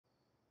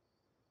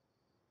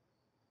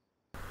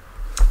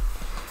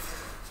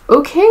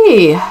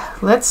Okay,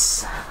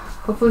 let's.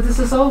 Hopefully this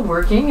is all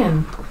working,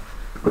 and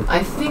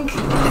I think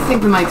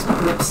the mic's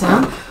picking up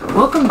sound.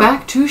 Welcome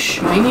back to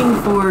Shining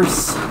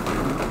Force.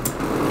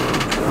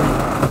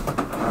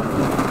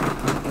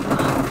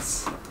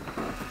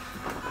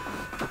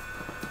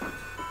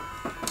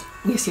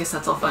 Yes,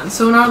 that's all fun.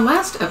 So in our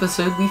last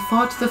episode, we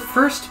fought the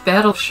first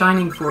battle of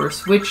Shining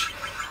Force, which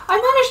I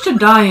managed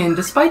to die in,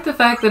 despite the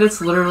fact that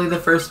it's literally the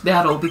first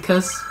battle,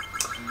 because,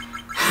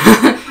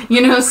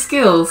 you know,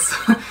 skills.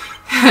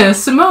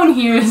 Simone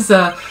here is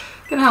gonna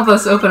help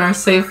us open our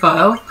save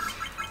file,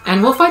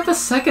 and we'll fight the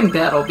second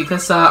battle,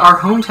 because our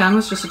hometown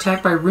was just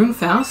attacked by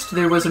Runefaust,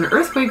 there was an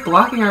earthquake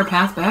blocking our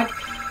path back,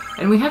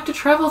 and we have to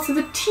travel through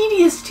the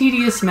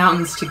tedious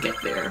mountains to get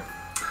there.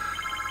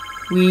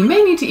 We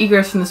may need to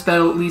egress from this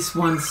battle at least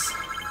once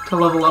to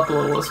level up a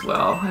little as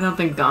well. I don't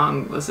think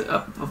Gong was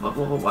up above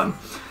level 1.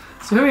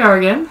 So here we are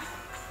again.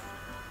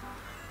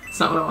 It's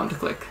not what I wanted to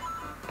click.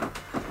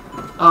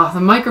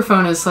 The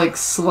microphone is like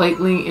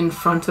slightly in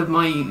front of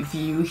my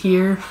view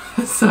here,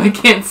 so I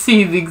can't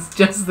see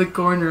just the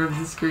corner of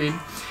the screen.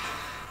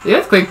 The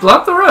earthquake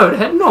blocked the road.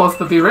 Head north,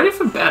 but be ready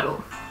for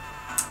battle.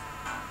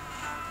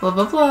 Blah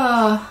blah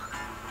blah.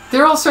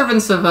 They're all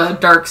servants of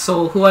Dark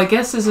Soul, who I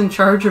guess is in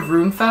charge of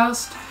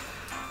Runefaust.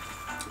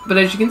 But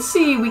as you can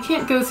see, we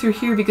can't go through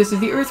here because of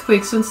the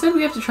earthquake, so instead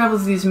we have to travel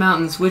to these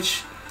mountains,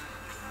 which,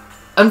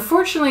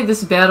 unfortunately,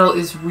 this battle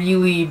is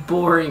really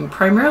boring,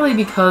 primarily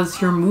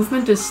because your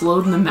movement is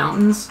slowed in the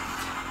mountains.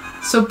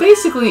 So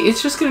basically,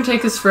 it's just going to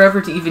take us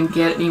forever to even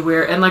get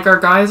anywhere, and like our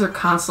guys are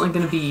constantly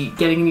going to be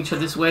getting in each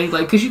other's way,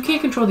 like, because you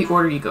can't control the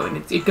order you go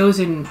in. It goes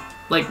in,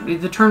 like,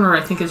 the turn order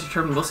I think is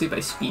determined mostly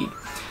by speed.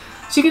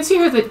 So you can see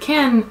here that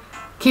Ken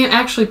can't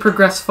actually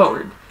progress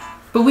forward.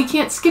 But we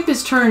can't skip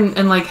his turn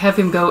and, like, have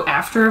him go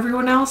after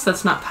everyone else.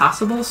 That's not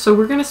possible. So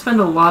we're going to spend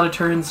a lot of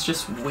turns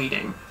just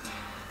waiting.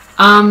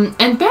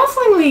 And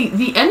bafflingly,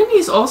 the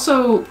enemies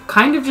also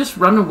kind of just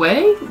run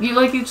away.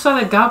 You saw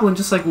that goblin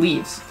just, like,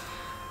 leaves.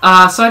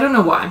 So I don't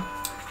know why.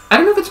 I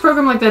don't know if it's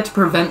programmed like that to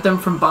prevent them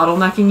from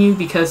bottlenecking you,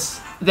 because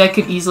that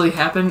could easily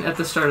happen at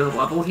the start of the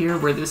level here,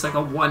 where there's, like,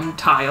 a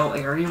one-tile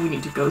area we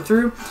need to go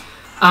through,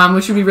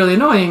 which would be really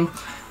annoying.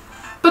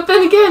 But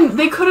then again,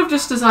 they could have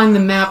just designed the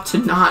map to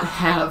not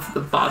have the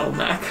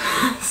bottleneck.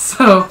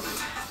 So,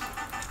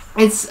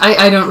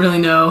 I don't really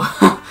know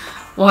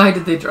why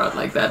did they draw it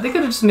like that. They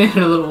could have just made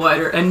it a little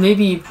wider and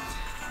maybe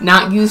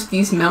not used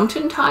these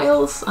mountain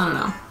tiles. I don't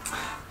know.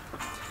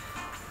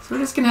 So we're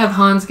just gonna have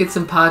Hans get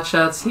some pot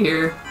shots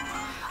here.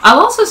 I'll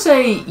also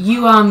say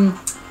you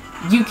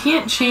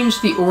can't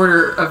change the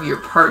order of your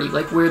party,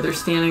 like where they're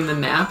standing in the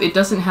map. It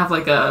doesn't have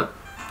like a,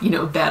 you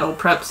know, battle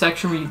prep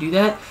section where you do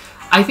that.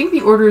 I think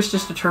the order is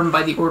just determined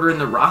by the order in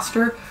the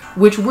roster,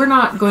 which we're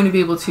not going to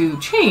be able to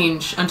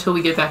change until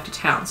we get back to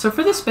town. So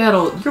for this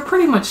battle, you're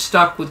pretty much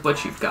stuck with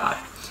what you've got.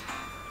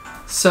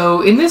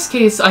 So in this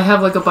case, I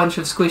have like a bunch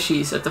of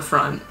squishies at the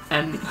front,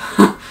 and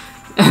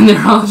and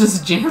they're all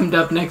just jammed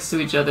up next to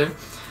each other.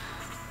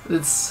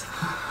 It's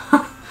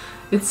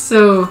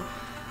so...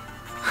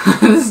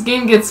 This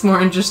game gets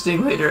more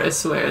interesting later, I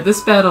swear.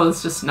 This battle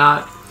is just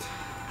not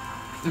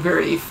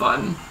very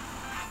fun.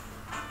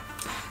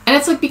 And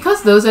it's like,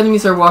 because those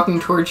enemies are walking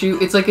towards you,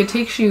 it's like it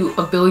takes you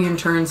a billion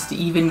turns to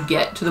even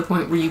get to the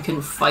point where you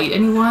can fight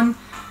anyone.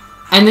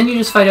 And then you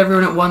just fight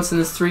everyone at once and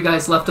there's 3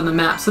 guys left on the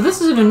map. So this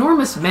is an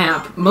enormous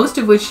map, most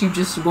of which you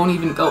just won't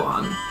even go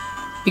on,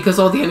 because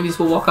all the enemies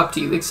will walk up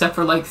to you, except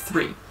for like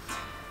 3.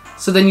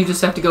 So then you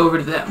just have to go over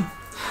to them.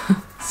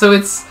 So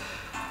it's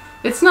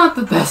not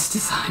the best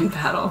designed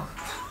battle.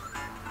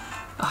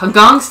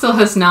 Gong still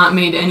has not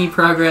made any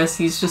progress,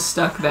 he's just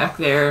stuck back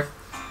there.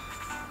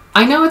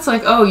 I know it's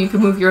like, oh, you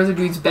can move your other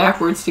dudes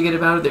backwards to get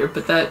him out of there,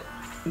 but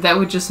that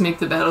would just make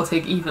the battle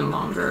take even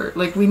longer.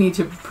 Like, we need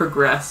to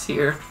progress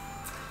here.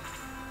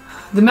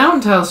 The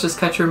mountain tiles just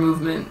cut your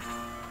movement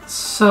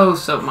so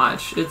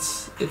much.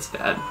 It's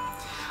bad.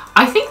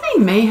 I think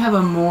they may have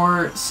a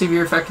more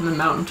severe effect on the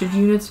mounted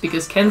units,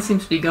 because Ken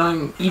seems to be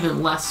going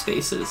even less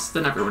spaces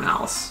than everyone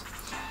else.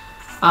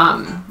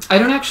 I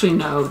don't actually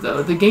know,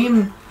 though. The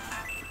game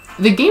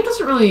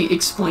doesn't really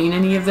explain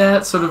any of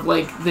that, sort of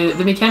like, the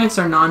mechanics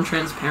are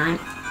non-transparent,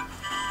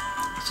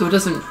 so it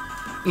doesn't,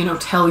 you know,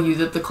 tell you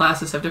that the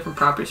classes have different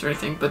properties or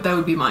anything, but that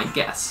would be my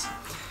guess.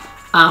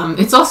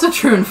 It's also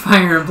true in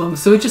Fire Emblem,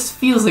 so it just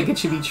feels like it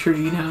should be true,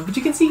 you know, but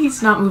you can see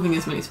he's not moving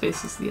as many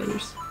spaces as the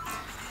others.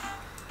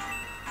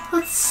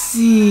 Let's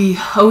see.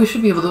 Oh, we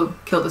should be able to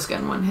kill this guy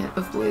in one hit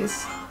with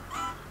Blaze.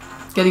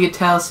 Gotta get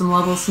Tal some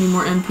levels, need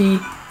more MP.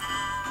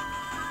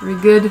 Very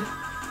good.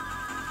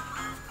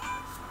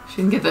 She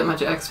didn't get that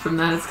much X from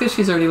that. It's because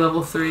she's already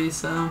level 3,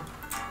 so...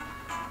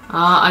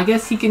 I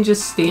guess he can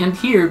just stand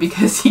here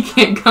because he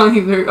can't go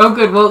anywhere. Oh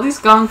good, well at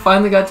least Gong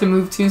finally got to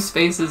move 2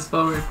 spaces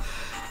forward.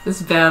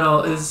 This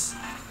battle is...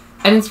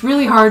 And it's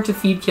really hard to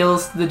feed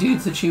kills to the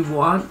dudes that you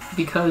want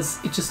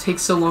because it just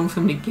takes so long for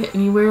them to get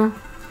anywhere.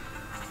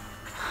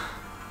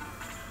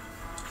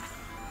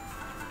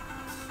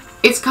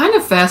 It's kind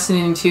of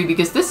fascinating too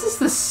because this is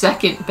the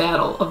second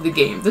battle of the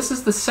game. This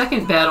is the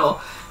second battle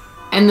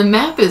And the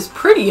map is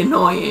pretty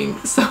annoying,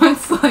 so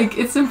it's like,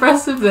 it's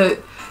impressive that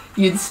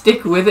you'd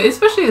stick with it,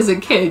 especially as a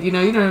kid. You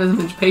know, you don't have as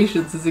much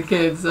patience as a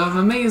kid, so I'm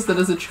amazed that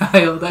as a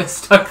child I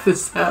stuck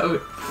this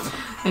out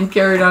and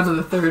carried on to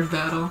the third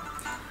battle.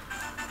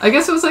 I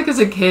guess it was like as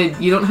a kid,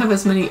 you don't have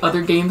as many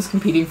other games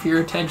competing for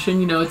your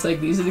attention. You know, it's like,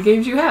 these are the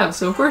games you have,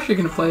 so of course you're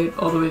going to play it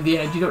all the way to the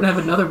end. You don't have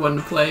another one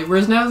to play,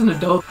 whereas now as an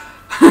adult,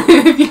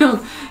 if you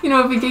don't, you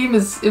know,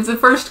 if the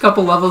first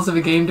couple levels of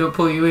a game don't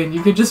pull you in,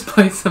 you could just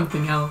play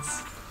something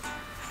else.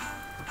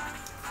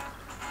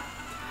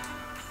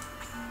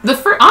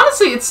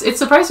 Honestly, it's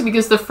surprising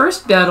because the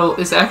first battle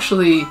is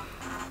actually,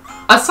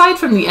 aside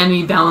from the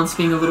enemy balance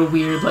being a little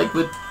weird, like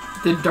with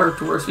the Dark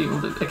Dwarfs being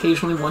able to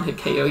occasionally one-hit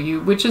KO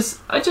you, which is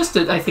just,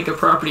 I think, a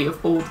property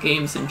of old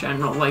games in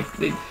general. Like,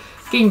 the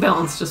game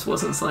balance just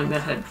wasn't something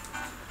that had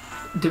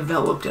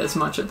developed as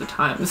much at the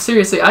time.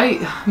 Seriously,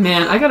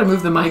 man, I gotta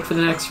move the mic for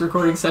the next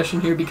recording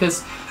session here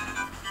because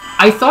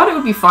I thought it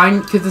would be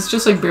fine because it's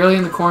just like barely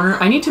in the corner.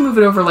 I need to move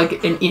it over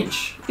like an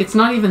inch. It's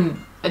not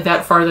even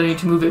that far that I need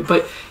to move it,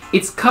 but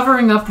it's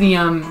covering up the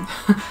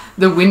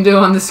the window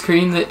on the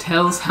screen that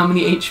tells how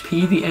many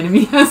HP the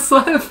enemy has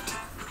left.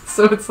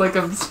 So it's like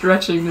I'm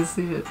stretching to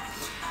see it.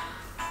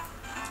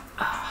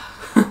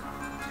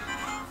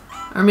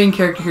 Our main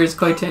character here is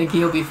quite tanky.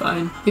 He'll be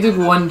fine. He took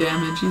 1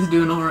 damage. He's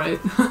doing alright.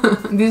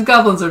 These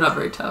goblins are not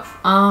very tough.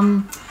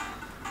 I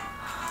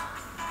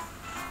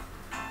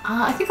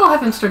think I'll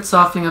have him start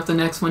softening up the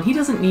next one. He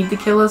doesn't need to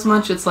kill as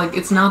much. It's like,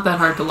 it's not that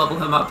hard to level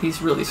him up.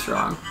 He's really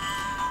strong.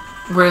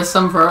 Whereas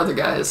some of our other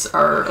guys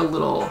are a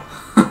little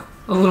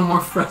a little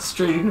more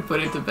frustrating to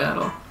put into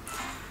battle.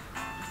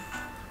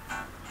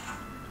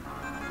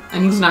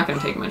 And he's not going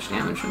to take much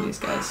damage from these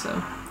guys,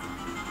 so...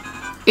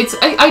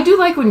 I do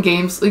like when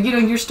games, like, you know,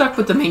 you're stuck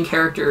with the main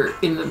character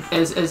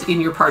as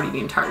in your party the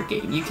entire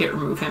game. You can't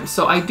remove him.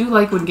 So I do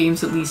like when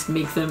games at least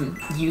make them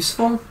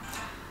useful,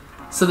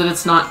 so that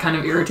it's not kind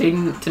of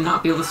irritating to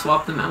not be able to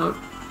swap them out.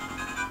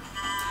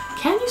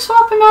 Can you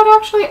swap them out,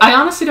 actually? I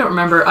honestly don't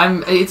remember.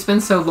 It's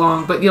been so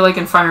long, but like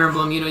in Fire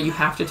Emblem, you know, you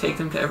have to take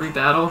them to every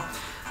battle.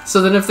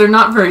 So that if they're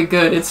not very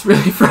good, it's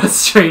really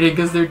frustrating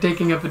because they're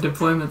taking up a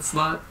deployment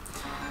slot.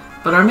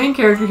 But our main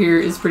character here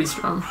is pretty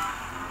strong.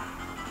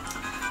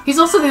 He's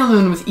also the only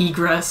one with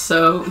egress,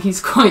 so he's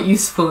quite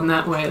useful in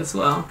that way as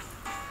well.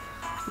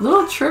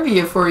 Little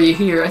trivia for you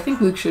here. I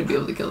think Luke should be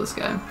able to kill this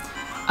guy.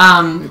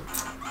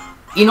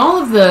 In all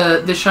of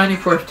the Shining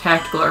Force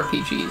tactical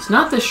RPGs,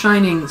 not the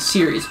Shining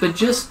series, but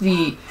just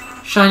the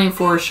Shining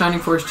Force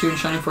 2, and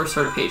Shining Force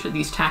Sword of Asia,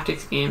 these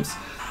tactics games,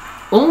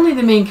 only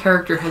the main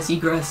character has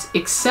egress,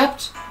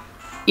 except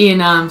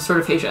in Sword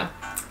of Asia.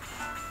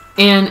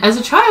 And as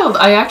a child,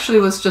 I actually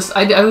was just,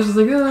 I was just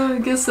like, oh, I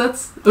guess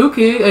that's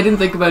okay. I didn't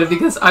think about it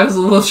because I was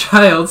a little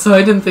child, so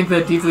I didn't think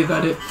that deeply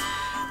about it.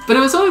 But it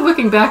was only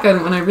looking back on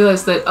it when I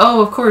realized that, oh,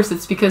 of course,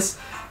 it's because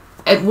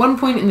at one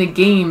point in the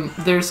game,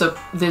 there's a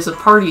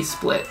party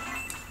split.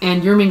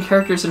 And your main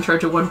character is in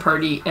charge of one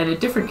party, and a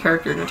different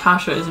character,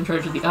 Natasha, is in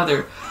charge of the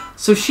other.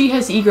 So she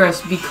has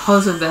egress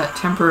because of that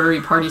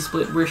temporary party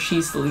split where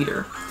she's the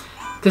leader.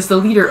 Because the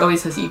leader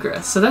always has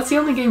egress. So that's the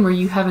only game where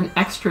you have an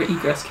extra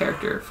egress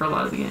character for a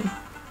lot of the game.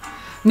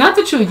 Not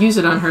that you'll use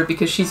it on her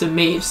because she's a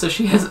mage, so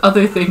she has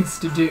other things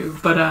to do.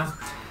 But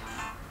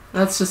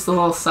that's just a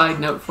little side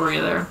note for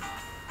you there.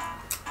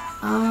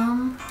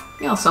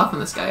 Yeah, I'll soften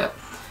this guy up.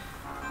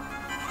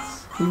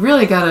 We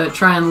really gotta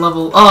try and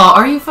level... Oh,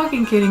 are you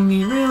fucking kidding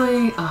me?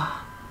 Really?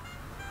 Oh.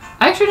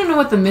 I actually don't know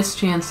what the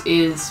mischance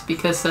is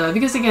because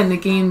again, the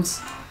game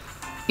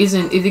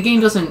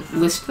doesn't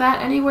list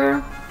that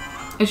anywhere.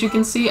 As you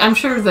can see, I'm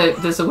sure that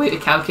there's a way to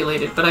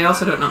calculate it, but I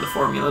also don't know the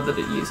formula that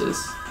it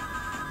uses.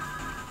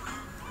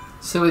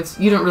 So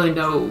you don't really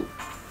know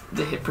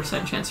the hit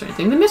percent chance or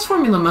anything. The miss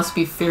formula must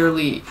be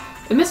fairly...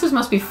 The misses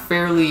must be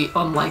fairly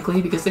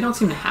unlikely because they don't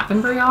seem to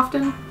happen very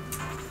often.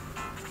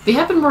 They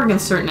happen more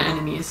against certain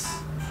enemies.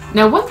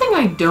 Now, one thing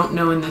I don't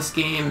know in this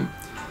game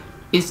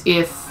is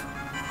if...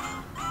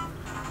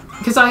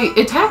 Because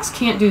attacks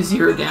can't do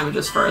 0 damage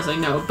as far as I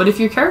know, but if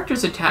your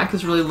character's attack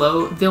is really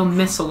low, they'll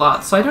miss a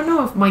lot. So I don't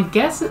know if... My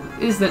guess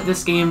is that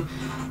this game,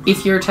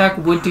 if your attack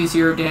would do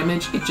 0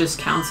 damage, it just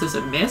counts as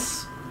a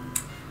miss.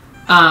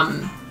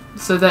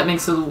 So that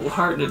makes it a little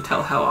hard to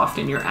tell how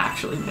often you're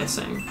actually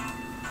missing.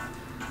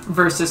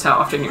 Versus how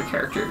often your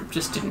character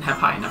just didn't have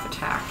high enough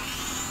attack.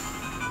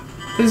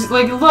 Because,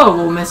 like, low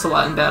will miss a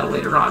lot in battle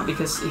later on,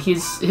 because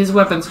his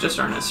weapons just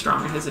aren't as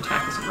strong and his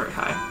attack isn't very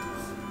high.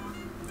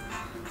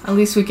 At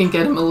least we can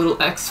get him a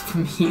little X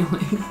from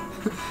healing.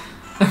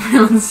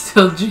 Everyone's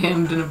still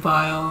jammed in a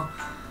pile.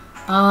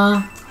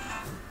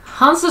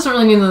 Hans doesn't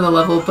really need another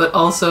level, but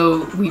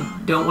also we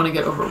don't want to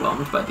get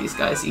overwhelmed by these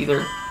guys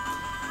either.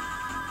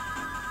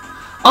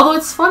 Although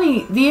it's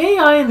funny, the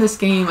AI in this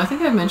game, I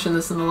think I mentioned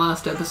this in the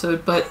last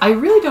episode, but I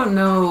really don't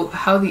know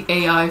how the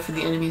AI for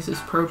the enemies is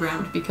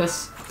programmed,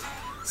 because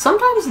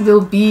sometimes there'll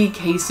be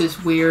cases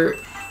where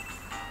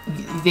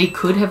they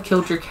could have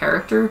killed your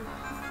character,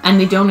 and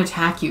they don't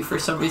attack you for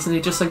some reason. They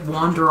just, like,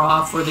 wander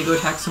off, or they go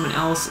attack someone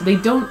else. They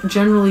don't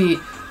generally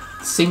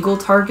single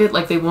target,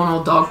 like they won't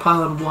all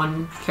dogpile on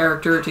one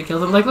character to kill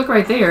them. Like, look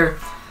right there.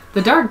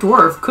 The Dark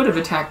Dwarf could have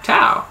attacked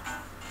Tao.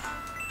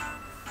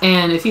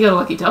 And if he got a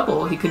lucky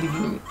double, he could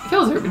even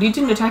kill her, but he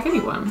didn't attack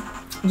anyone.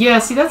 Yeah,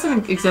 see, that's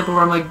an example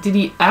where I'm like, did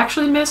he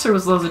actually miss, or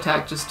was Lo's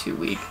attack just too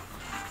weak?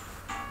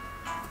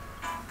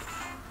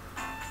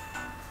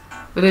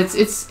 But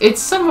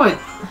it's somewhat...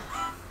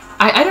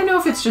 I don't know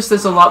if it's just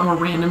there's a lot more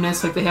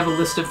randomness, like they have a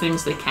list of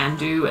things they can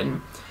do,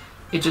 and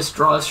it just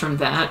draws from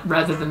that,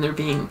 rather than there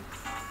being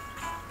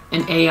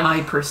an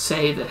AI per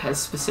se that has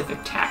specific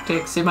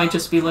tactics. It might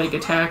just be like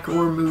attack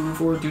or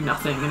move or do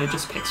nothing, and it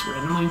just picks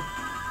randomly.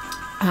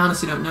 I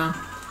honestly don't know.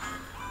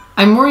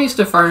 I'm more used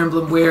to Fire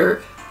Emblem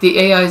where the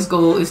AI's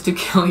goal is to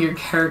kill your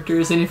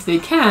characters, and if they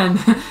can,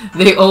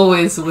 they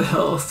always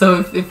will. So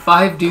if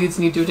 5 dudes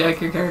need to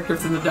attack your character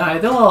from the die,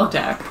 they'll all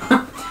attack.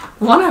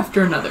 One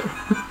after another.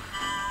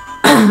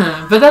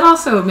 But that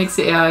also makes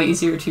the AI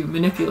easier to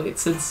manipulate,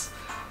 since,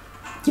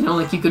 you know,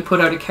 like you could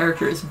put out a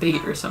character as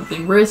bait or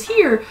something. Whereas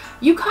here,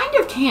 you kind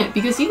of can't,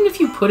 because even if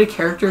you put a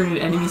character in an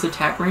enemy's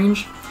attack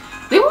range,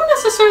 they won't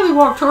necessarily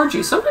walk towards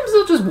you. Sometimes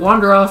they'll just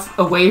wander off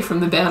away from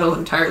the battle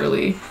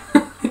entirely.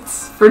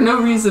 It's for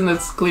no reason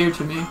that's clear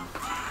to me.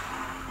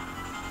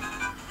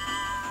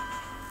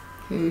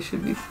 Okay, we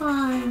should be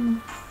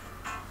fine.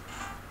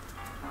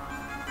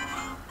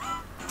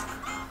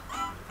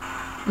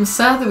 I'm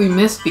sad that we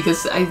missed,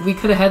 because we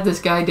could have had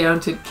this guy down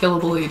to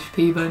killable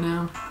HP by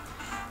now.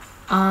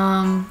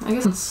 I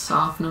guess I'll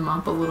soften him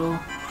up a little.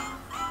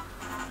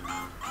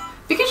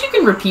 Because you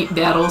can repeat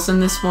battles in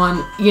this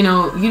one, you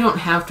know, you don't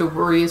have to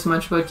worry as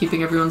much about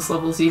keeping everyone's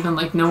levels even.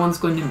 Like, no one's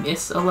going to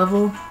miss a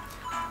level.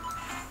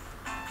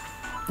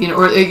 You know,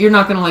 or you're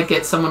not going to, like,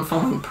 get someone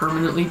falling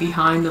permanently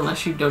behind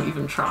unless you don't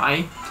even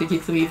try to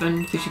keep them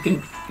even. Because you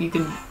can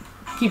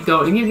keep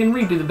going. You can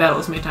redo the battle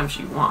as many times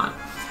as you want.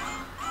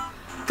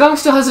 Gong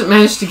still hasn't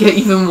managed to get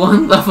even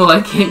one level.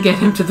 I can't get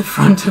him to the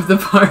front of the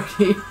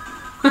party.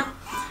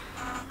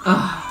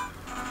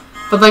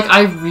 But, like,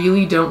 I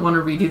really don't want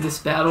to redo this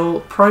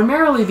battle,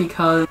 primarily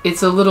because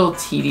it's a little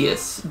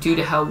tedious due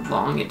to how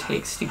long it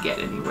takes to get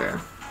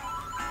anywhere.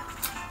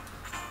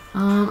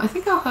 I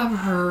think I'll have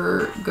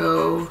her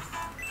go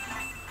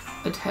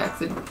attack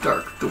the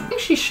Dark Dwarf. I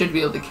think she should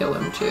be able to kill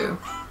him, too.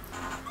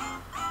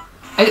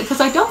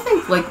 Because I don't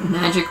think, like,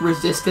 magic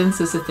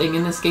resistance is a thing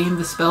in this game.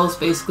 The spells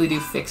basically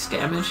do fixed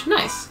damage.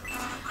 Nice.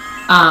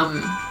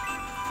 And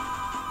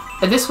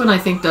this one, I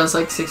think, does,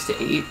 like, 6 to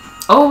 8.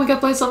 Oh, we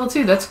got Blaze level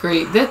 2. That's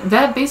great.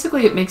 That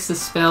basically, it makes the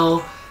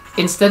spell,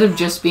 instead of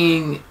just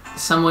being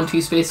someone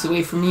 2 spaces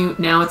away from you,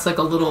 now it's like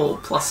a little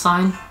plus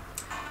sign.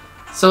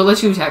 So it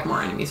lets you attack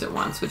more enemies at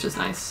once, which is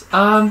nice.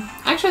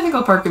 Actually, I think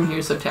I'll park him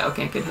here so Tao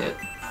can't get hit.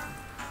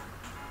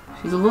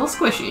 She's a little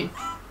squishy.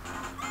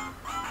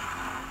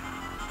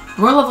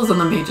 More levels on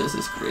the mages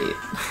is great.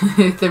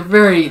 They're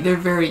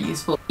very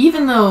useful.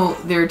 Even though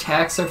their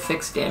attacks are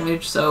fixed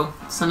damage, so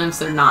sometimes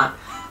they're not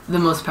the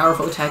most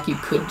powerful attack you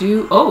could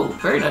do. Oh,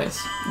 very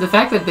nice. The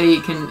fact that they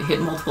can hit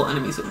multiple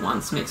enemies at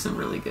once makes them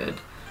really good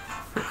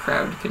for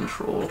crowd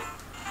control.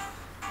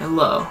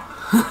 Hello.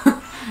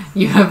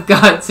 You have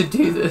got to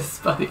do this,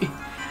 buddy.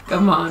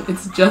 Come on,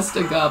 it's just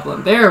a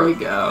goblin. There we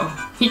go.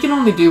 He can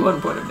only do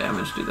 1 point of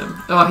damage to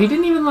them. Oh, he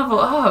didn't even level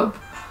up.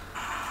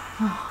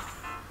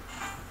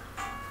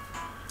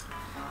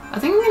 I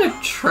think I'm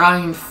gonna try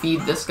and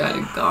feed this guy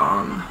to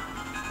Gong.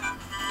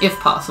 If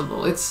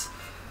possible. It's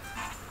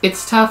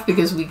tough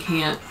because we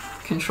can't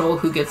control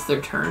who gets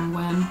their turn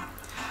when.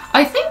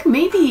 I think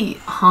maybe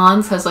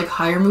Hans has like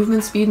higher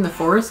movement speed in the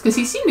forest because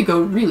he seemed to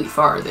go really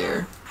far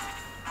there.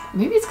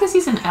 Maybe it's because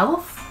he's an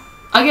elf?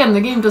 Again, the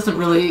game doesn't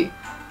really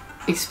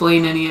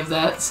explain any of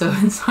that, so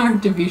it's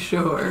hard to be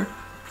sure.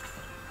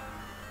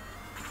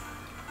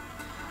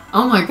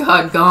 Oh my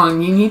god,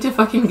 Gong, you need to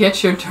fucking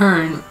get your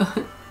turn.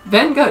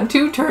 Ben got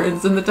 2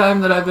 turns in the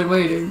time that I've been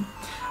waiting.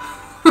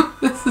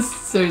 This is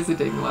seriously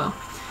taking a while.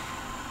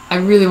 I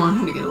really want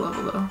him to get a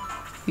level though.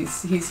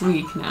 He's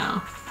weak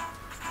now.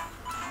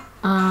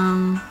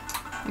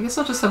 I guess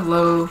I'll just have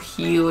low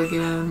heal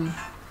again.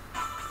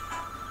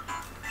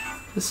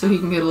 Just so he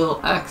can get a little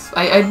X.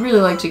 I'd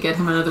really like to get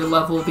him another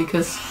level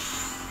because,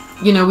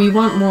 you know, we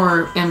want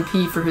more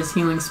MP for his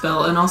healing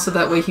spell, and also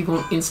that way he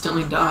won't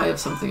instantly die if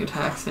something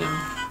attacks him.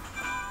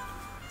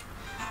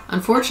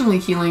 Unfortunately,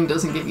 healing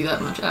doesn't give you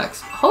that much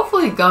X.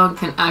 Hopefully Gong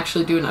can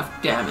actually do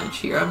enough damage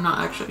here. I'm not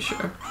actually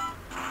sure.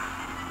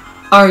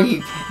 Are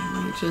you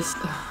kidding me? Just...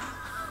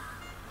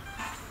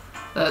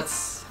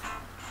 that's...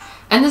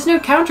 And there's no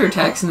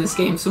counterattacks in this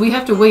game, so we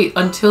have to wait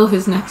until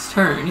his next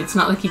turn. It's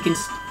not like he can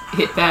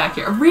hit back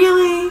here.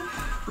 Really?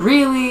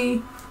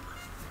 Really?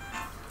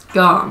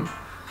 Gong.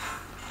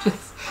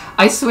 Just,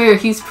 I swear,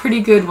 he's pretty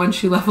good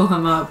once you level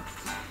him up.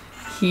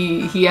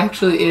 He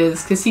actually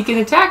is, because he can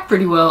attack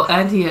pretty well,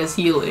 and he has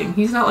healing.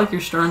 He's not like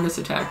your strongest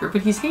attacker,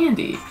 but he's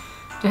handy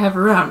to have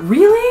around.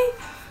 Really?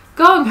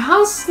 Gong,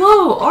 how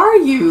slow are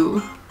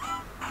you?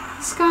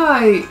 This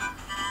guy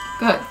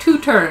got 2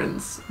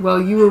 turns,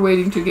 while you were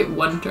waiting to get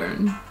 1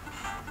 turn.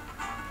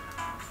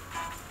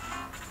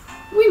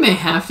 We may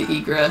have to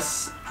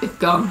egress if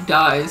Gong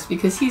dies,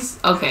 because he's...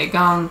 Okay,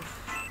 Gong,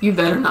 you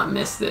better not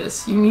miss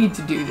this. You need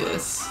to do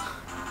this.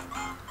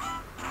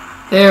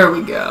 There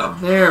we go.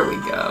 There we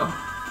go.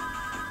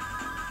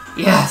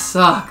 Yes!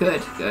 Ah,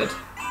 good, good.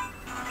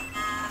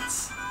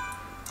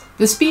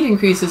 The speed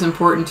increase is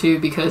important too,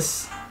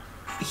 because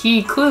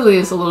he clearly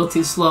is a little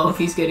too slow if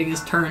he's getting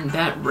his turn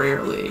that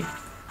rarely.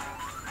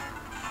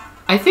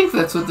 I think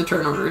that's what the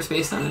turn order is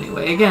based on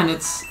anyway. Again,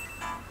 it's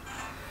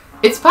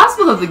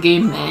possible that the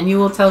game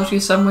manual tells you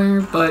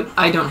somewhere, but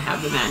I don't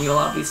have the manual,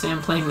 obviously.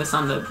 I'm playing this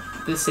on the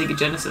Sega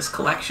Genesis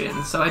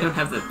collection, so I don't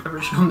have the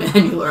original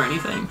manual or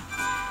anything.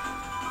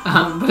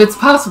 But it's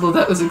possible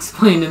that was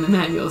explained in the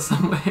manual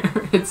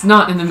somewhere. It's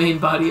not in the main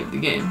body of the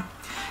game.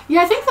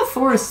 Yeah, I think the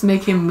forests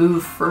make him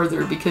move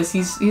further because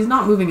he's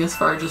not moving as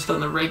far just on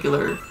the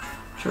regular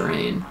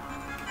terrain.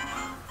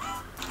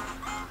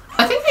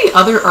 I think the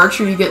other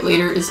archer you get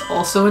later is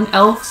also an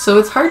elf, so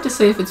it's hard to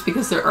say if it's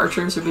because they're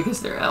archers or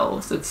because they're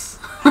elves. It's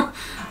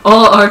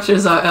all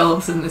archers are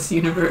elves in this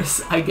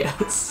universe, I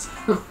guess.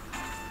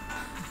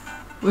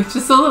 Which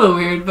is a little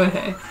weird, but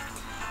hey.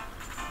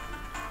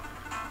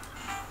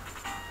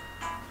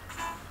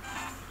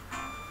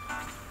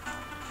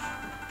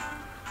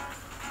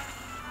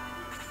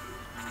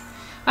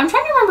 I'm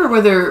trying to remember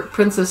whether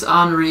Princess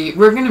Henri,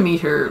 we're going to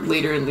meet her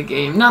later in the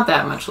game. Not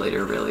that much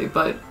later, really,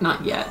 but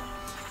not yet.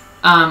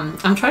 I'm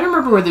trying to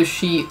remember whether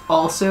she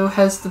also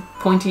has the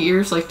pointy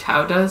ears like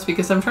Tao does,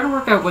 because I'm trying to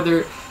work out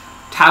whether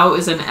Tao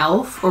is an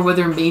elf or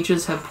whether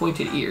mages have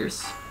pointed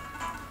ears.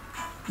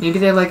 Maybe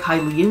they're like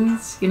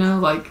Hylians, you know,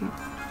 like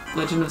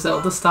Legend of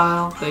Zelda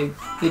style.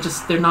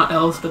 They're not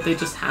elves, but they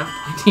just have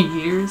pointy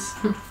ears.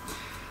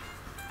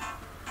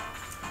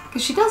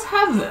 Because she does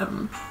have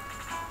them.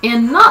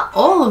 And not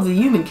all of the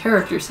human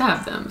characters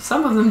have them.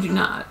 Some of them do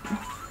not.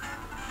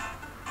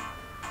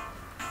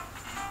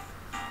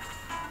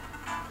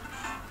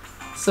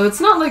 So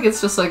it's not like it's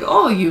just like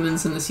all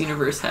humans in this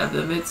universe have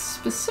them. It's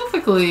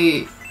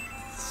specifically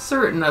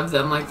certain of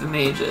them, like the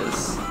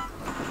mages.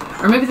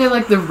 Or maybe they're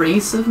like the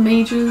race of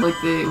mages. Like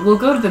we'll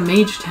go to the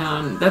mage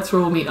town. That's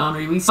where we'll meet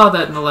Henri. We saw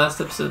that in the last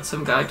episode.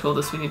 Some guy told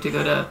us we need to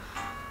go to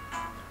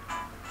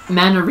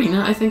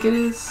Manarina, I think it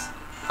is.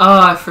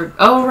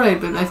 Oh,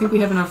 right, but I think we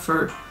have enough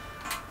for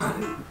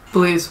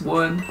Blaze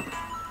 1.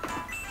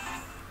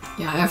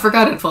 Yeah, I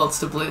forgot it faults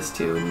to Blaze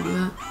 2 when you do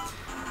that.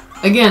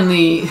 Again,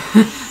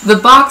 the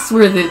box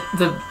where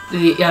the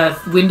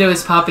window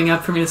is popping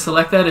up for me to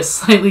select that is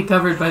slightly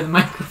covered by the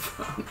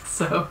microphone,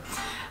 so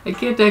I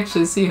can't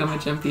actually see how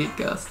much MP it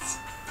costs.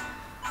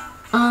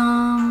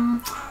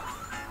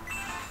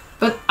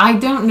 But I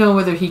don't know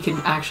whether he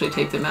can actually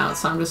take them out,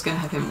 so I'm just gonna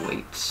have him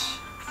wait.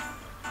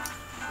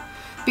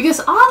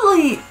 Because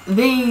oddly,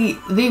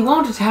 they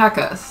won't attack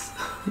us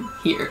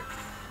here.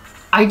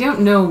 I don't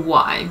know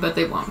why, but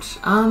they won't.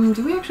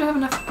 Do we actually have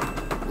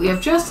enough? We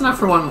have just enough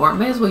for one more.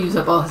 May as well use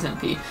up all his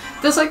MP.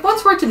 Just like,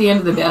 once we're to the end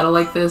of the battle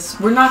like this,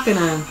 we're not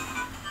gonna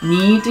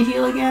need to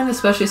heal again,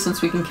 especially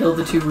since we can kill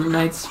the 2 Rune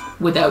Knights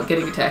without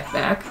getting attacked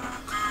back.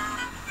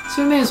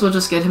 So we may as well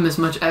just get him as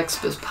much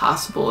exp as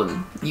possible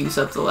and use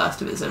up the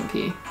last of his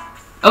MP.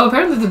 Oh,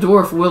 apparently the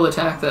dwarf will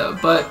attack though,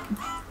 but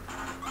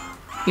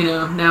you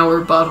know, now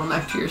we're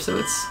bottlenecked here,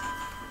 so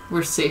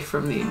we're safe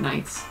from the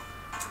knights.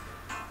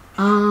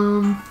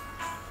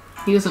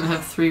 He doesn't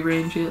have 3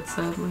 range yet,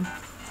 sadly.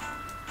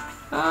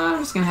 I'm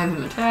just gonna have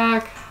him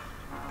attack.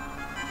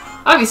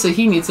 Obviously,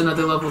 he needs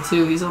another level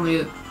 2. He's only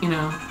at, you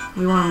know,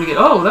 we want him to get,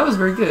 oh, that was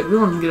very good. We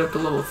want him to get up to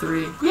level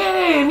 3.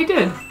 Yay, and he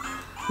did.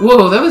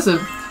 Whoa,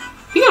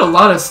 he got a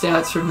lot of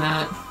stats from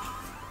that.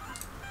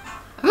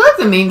 I feel like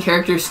the main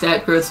character's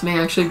stat growths may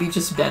actually be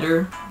just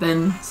better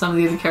than some of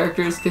the other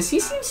characters, because he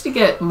seems to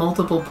get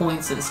multiple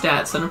points in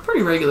stats on a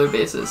pretty regular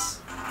basis.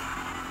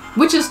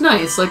 Which is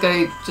nice, like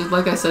I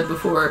said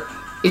before,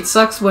 it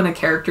sucks when a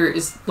character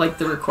is like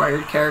the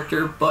required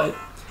character, but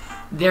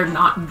they're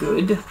not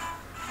good.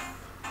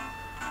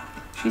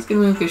 She's gonna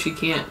move because she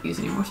can't use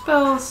any more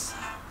spells.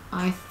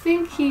 I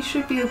think he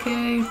should be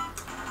okay.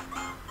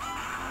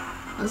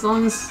 As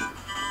long as,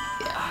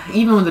 yeah,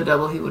 even with a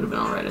double he would have been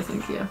alright, I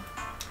think, yeah.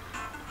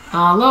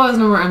 Lo has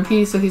no more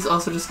MP, so he's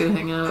also just gonna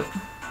hang out.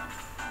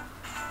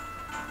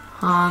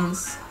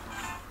 Hans is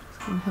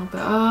gonna help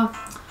out.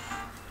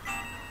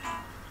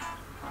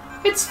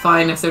 It's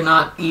fine if they're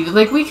not even.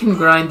 Like, we can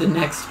grind the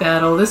next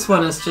battle. This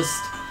one is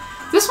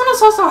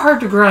also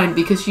hard to grind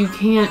because you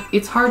can't.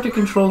 It's hard to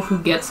control who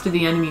gets to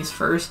the enemies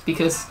first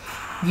because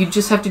you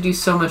just have to do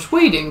so much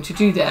waiting to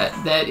do that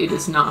it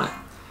is not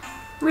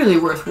really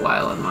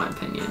worthwhile, in my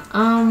opinion.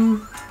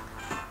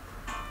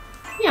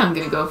 Yeah, I'm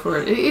gonna go for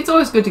it. It's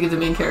always good to give the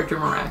main character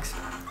more X.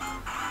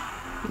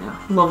 You know,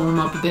 level him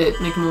up a bit,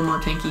 make him a little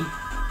more tanky.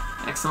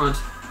 Excellent.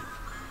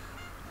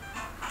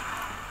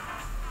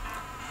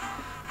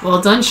 Well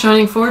done,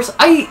 Shining Force.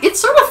 It's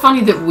sort of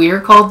funny that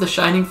we're called the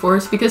Shining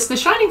Force, because the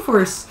Shining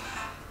Force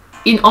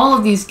in all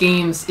of these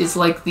games is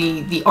like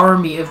the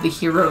army of the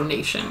hero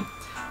nation.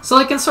 So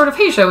like in Sword of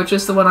Hatia, which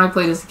is the one I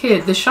played as a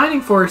kid, the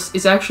Shining Force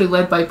is actually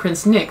led by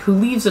Prince Nick, who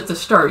leaves at the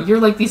start. You're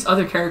like these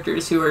other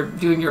characters who are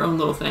doing your own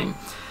little thing.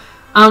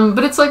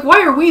 But it's like,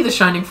 why are we the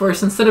Shining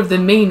Force instead of the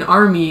main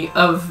army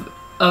of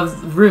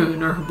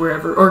Rune, or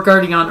wherever, or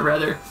Guardiana,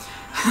 rather?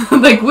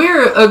 Like,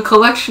 we're a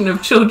collection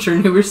of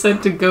children who were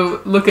sent to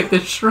go look at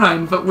this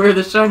shrine, but we're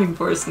the Shining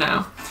Force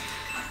now.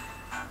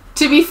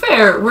 To be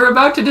fair, we're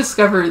about to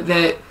discover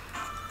that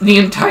the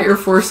entire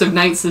force of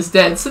knights is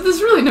dead, so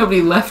there's really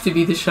nobody left to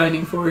be the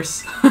Shining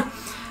Force.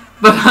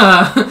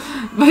 but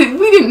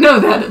we didn't know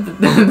that at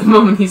the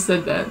moment he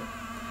said that.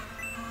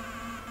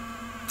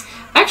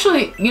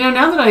 Actually, you know,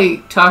 now that I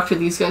talk to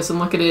these guys and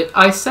look at it,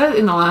 I said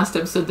in the last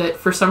episode that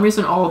for some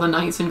reason all the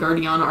knights in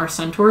Guardiana are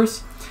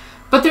centaurs.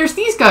 But there's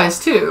these guys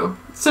too.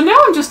 So now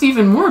I'm just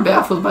even more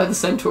baffled by the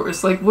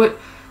centaurs. Like, what?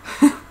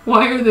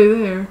 Why are they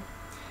there?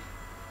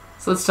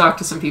 So let's talk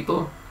to some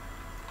people.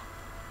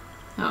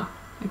 Oh,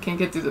 I can't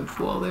get through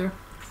the wall there.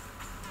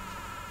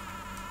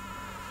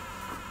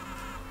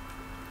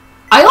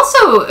 I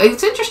also,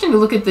 it's interesting to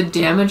look at the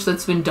damage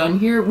that's been done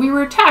here. We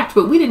were attacked,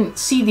 but we didn't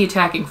see the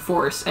attacking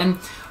force. And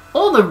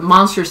all the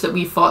monsters that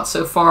we fought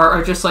so far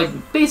are just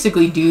like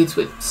basically dudes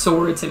with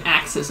swords and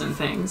axes and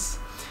things.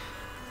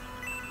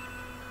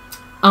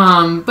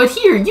 But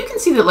here, you can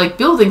see that like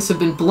buildings have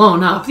been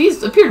blown up.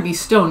 These appear to be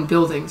stone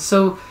buildings,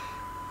 so,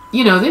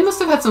 you know, they must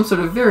have had some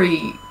sort of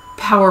very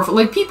powerful,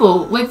 like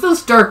people, like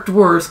those dark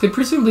dwarves could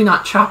presumably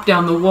not chop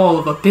down the wall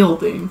of a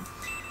building.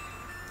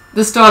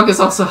 This dog is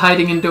also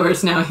hiding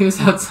indoors now. He was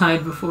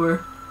outside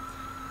before.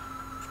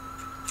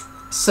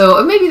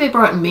 So maybe they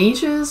brought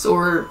mages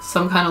or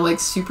some kind of like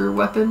super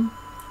weapon,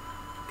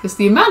 because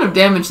the amount of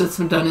damage that's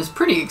been done is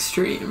pretty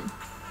extreme.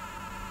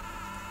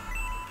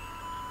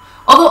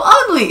 Although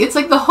oddly, it's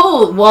like the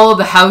whole wall of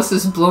the house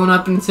is blown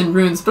up and it's in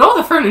ruins, but all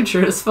the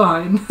furniture is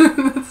fine.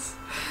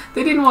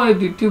 They didn't want to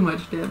do too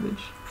much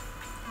damage.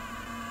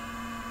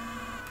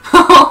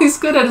 All he's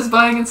good at is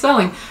buying and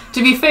selling.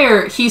 To be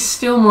fair, he's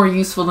still more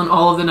useful than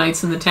all of the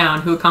knights in the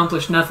town who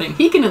accomplished nothing.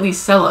 He can at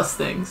least sell us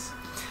things.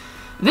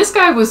 This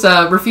guy was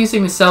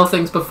refusing to sell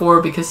things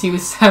before because he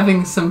was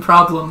having some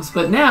problems,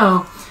 but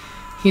now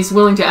he's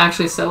willing to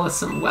actually sell us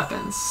some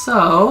weapons.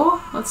 So,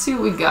 let's see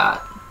what we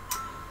got.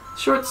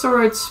 Short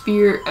sword,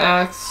 spear,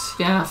 axe,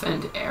 staff,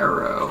 and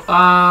arrow.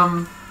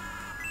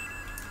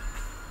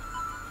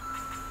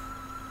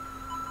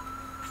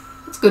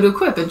 Let's go to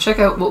equip and check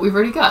out what we've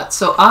already got.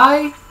 So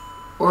I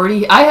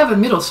have a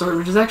middle sword,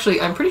 which is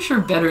actually, I'm pretty sure,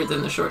 better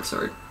than the short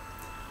sword.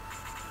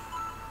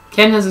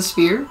 Ken has a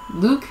spear.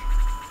 Luke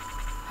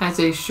has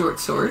a short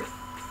sword.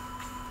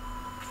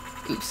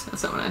 Oops,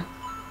 that's not what I...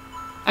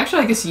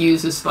 Actually, I guess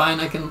use is fine.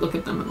 I can look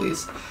at them at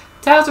least.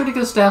 Tav's already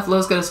got a staff.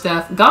 Lo's got a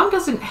staff. Gong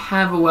doesn't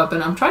have a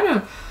weapon. I'm trying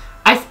to...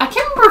 I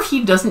can't remember if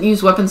he doesn't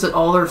use weapons at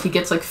all or if he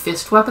gets, like,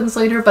 fist weapons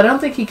later, but I don't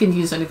think he can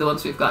use any of the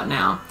ones we've got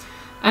now.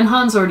 And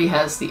Hans already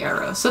has the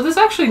arrow. So there's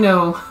actually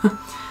no...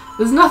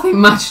 there's nothing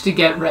much to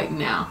get right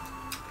now.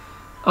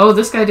 Oh,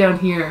 this guy down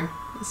here.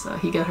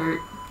 He got hurt.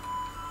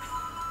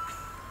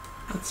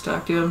 Let's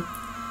talk to him.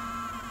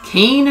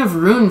 Kane of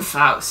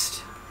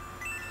Runefaust.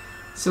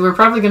 So we're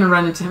probably going to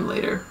run into him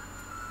later.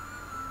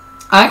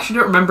 I actually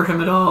don't remember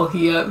him at all.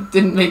 He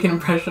didn't make an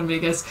impression on me, I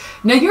guess.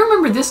 Now, you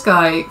remember this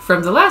guy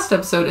from the last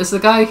episode as the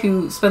guy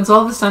who spends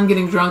all this time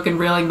getting drunk and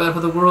railing about how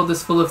the world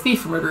is full of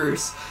thief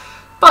murderers.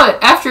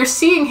 But after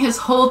seeing his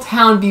whole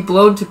town be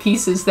blown to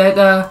pieces,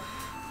 that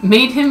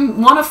made him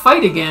want to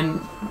fight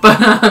again.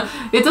 But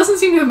it doesn't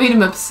seem to have made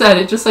him upset.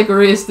 It just like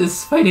erased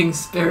his fighting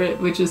spirit,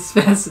 which is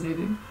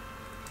fascinating.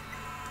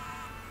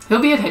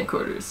 He'll be at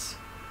headquarters.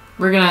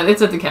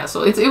 It's at the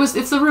castle.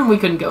 It's the room we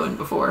couldn't go in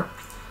before.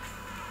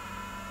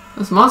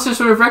 Those monsters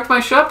would have wrecked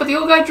my shop, but the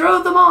old guy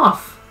drove them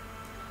off.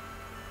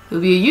 He'll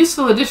be a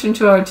useful addition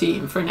to our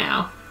team for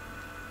now.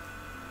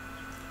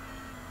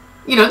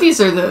 You know,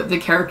 these are the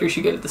characters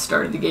you get at the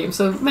start of the game,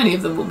 so many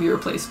of them will be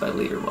replaced by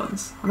later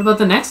ones. What about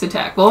the next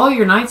attack? Well, all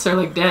your knights are,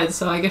 like, dead,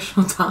 so I guess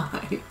she'll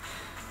die.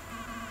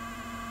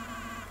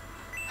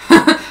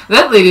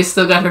 That lady's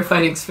still got her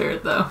fighting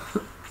spirit, though.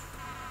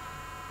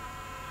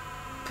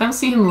 Come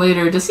see him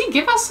later. Does he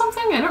give us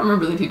something? I don't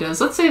remember that he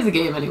does. Let's save the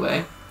game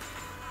anyway,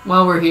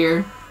 while we're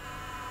here.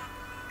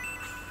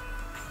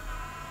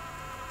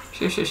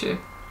 Sure.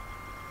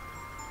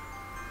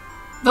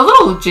 The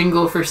little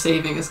jingle for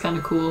saving is kind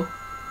of cool.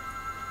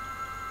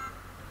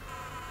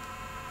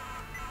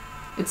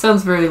 It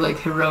sounds very, like,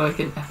 heroic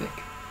and epic.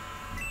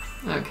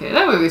 Okay,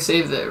 that way we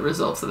save the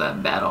results of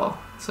that battle,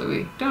 so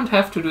we don't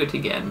have to do it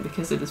again,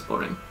 because it is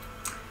boring.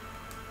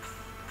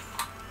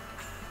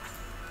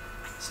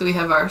 So we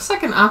have our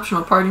second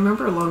optional party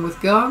member along with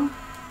Gong.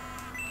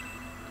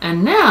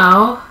 And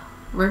now,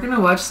 we're going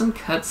to watch some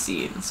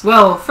cutscenes.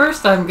 Well,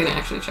 first I'm going to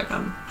actually check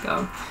on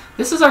Gong.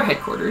 This is our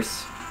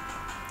headquarters.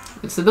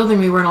 It's the building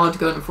we weren't allowed to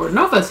go in before.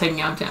 Nova's hanging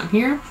out down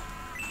here.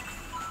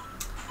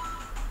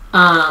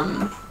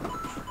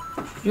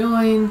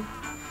 Join.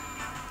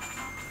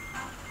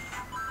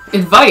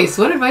 Advice.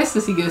 What advice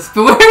does he give us?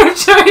 Beware of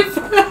giant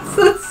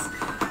fences.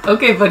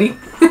 Okay, buddy.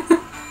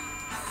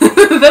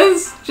 That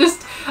is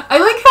just... I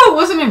like how it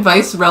wasn't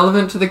advice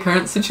relevant to the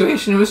current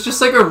situation. It was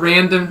just like a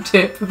random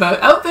tip about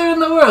out there in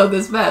the world,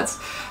 there's beds.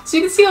 So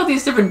you can see all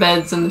these different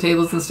beds and the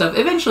tables and stuff.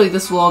 Eventually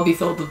this will all be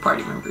filled with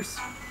party members.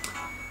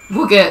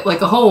 We'll get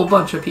like a whole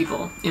bunch of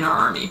people in our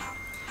army.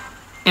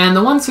 And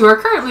the ones who are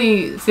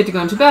currently fit to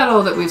go into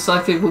battle that we've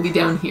selected will be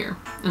down here.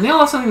 And they all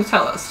have something to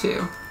tell us,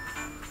 too.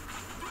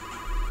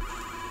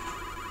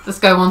 This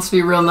guy wants to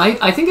be a real knight.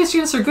 I think his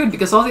chances are good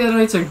because all the other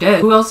knights are dead.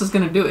 Who else is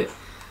going to do it?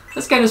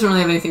 This guy doesn't really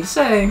have anything to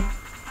say.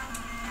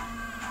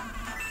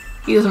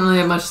 He doesn't really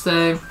have much to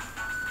say.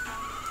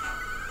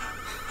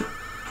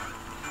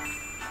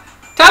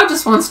 Tao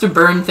just wants to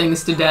burn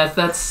things to death.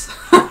 That's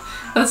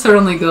that's our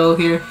only goal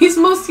here. He's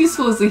most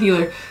useful as a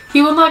healer.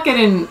 He will not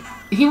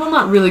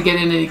really get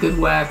in any good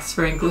whacks,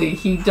 frankly.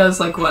 He does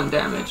like 1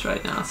 damage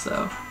right now,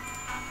 so.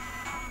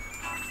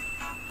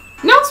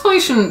 No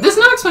explanation, there's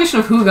no explanation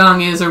of who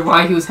Gong is or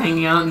why he was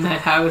hanging out in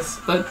that house,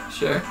 but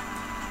sure.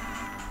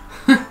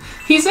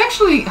 He's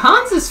actually,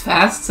 Hans is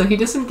fast, so he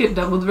doesn't get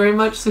doubled very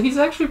much, so he's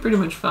actually pretty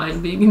much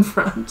fine being in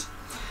front.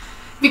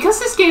 Because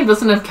this game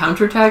doesn't have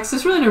counterattacks,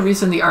 there's really no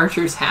reason the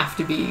archers have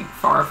to be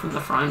far from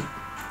the front.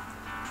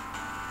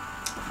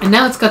 And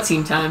now it's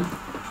cutscene time.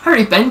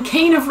 Hurry, Ben,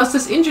 Kane of Runefaust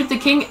has injured the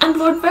king and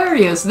Lord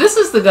Various. This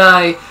is the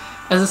guy,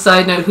 as a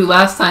side note, who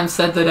last time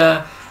said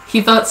that he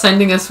thought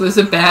sending us was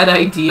a bad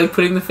idea. Like,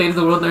 putting the fate of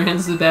the world in our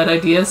hands is a bad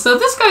idea. So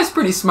this guy's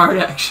pretty smart,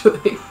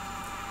 actually.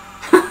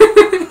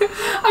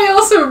 I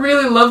also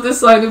really love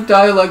this line of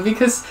dialogue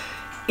because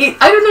I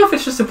don't know if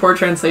it's just a poor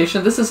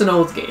translation. This is an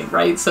old game,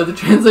 right? So the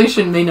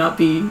translation may not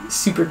be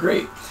super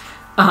great.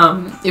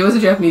 It was a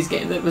Japanese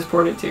game that was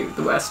ported to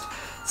the West.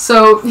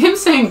 So, him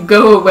saying,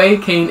 go away,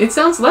 Kane, it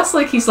sounds less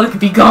like he's like,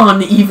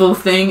 begone, evil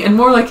thing, and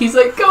more like he's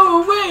like,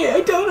 go away,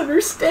 I don't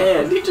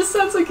understand. He just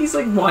sounds like he's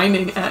like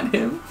whining at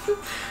him.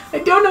 I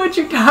don't know what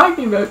you're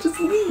talking about, just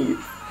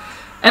leave.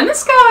 And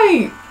this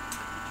guy,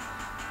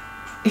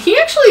 he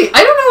actually,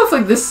 I don't know if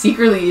like this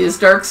secretly is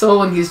Dark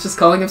Soul and he's just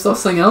calling himself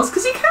something else,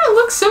 because he kind of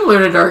looks similar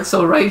to Dark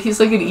Soul, right? He's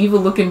like an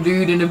evil looking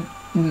dude in a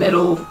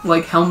metal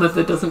like helmet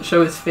that doesn't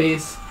show his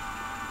face.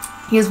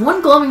 He has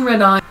 1 glowing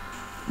red eye,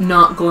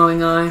 not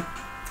glowing eye.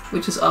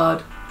 Which is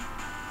odd.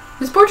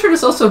 His portrait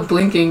is also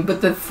blinking,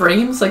 but the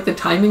frames, like the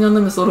timing on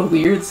them is a little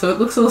weird, so it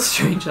looks a little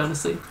strange,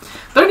 honestly.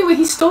 But anyway,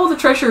 he stole the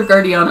treasure of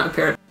Guardiana,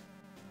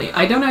 apparently.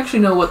 I don't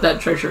actually know what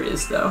that treasure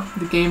is, though.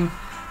 The game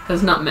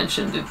has not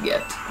mentioned it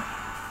yet.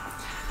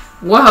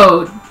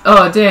 Whoa!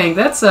 Oh, dang,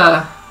 that's,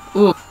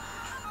 ooh.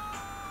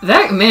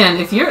 That, man,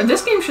 if you're,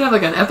 this game should have,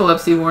 like, an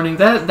epilepsy warning.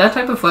 That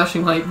type of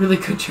flashing light really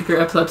could trigger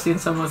epilepsy in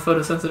someone with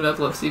photosensitive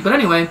epilepsy. But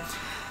anyway,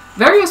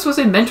 Various was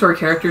a mentor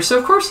character, so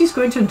of course he's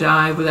going to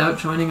die without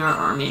joining our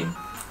army.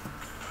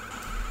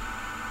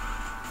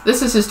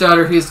 This is his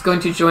daughter who's going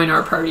to join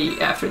our party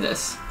after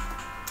this.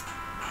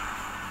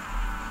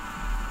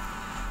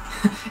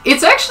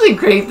 It's actually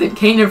great that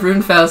Kane of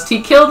Runefaust,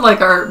 he killed like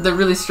the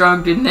really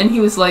strong dude, and then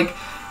he was like,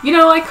 you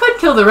know, I could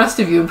kill the rest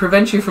of you and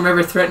prevent you from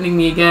ever threatening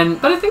me again,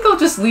 but I think I'll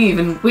just leave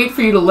and wait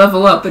for you to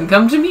level up and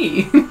come to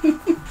me.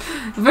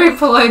 Very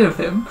polite of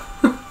him.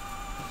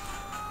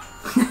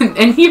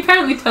 And he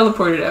apparently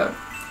teleported out.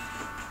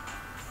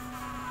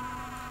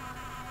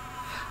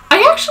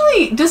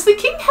 Does the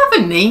king have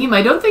a name?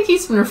 I don't think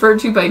he's been referred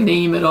to by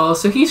name at all,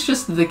 so he's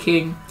just the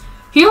king.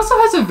 He also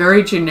has a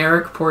very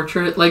generic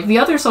portrait. Like, the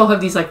others all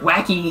have these, like,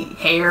 wacky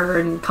hair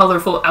and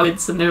colorful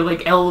outfits, and they're,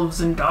 like,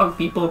 elves and dog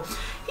people.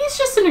 He's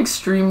just an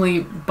extremely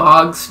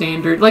bog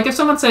standard. Like, if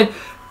someone said,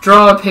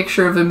 draw a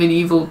picture of a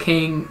medieval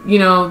king, you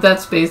know,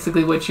 that's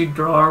basically what you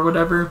draw or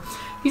whatever.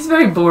 He's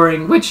very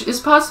boring, which is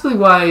possibly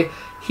why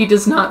he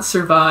does not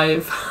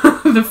survive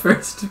the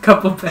first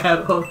couple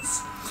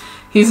battles.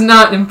 He's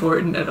not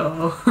important at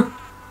all.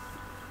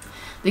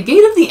 The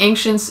Gate of the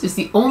Ancients is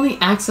the only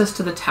access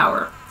to the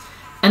tower,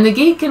 and the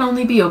gate can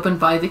only be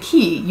opened by the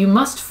key. You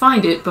must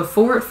find it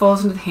before it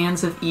falls into the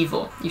hands of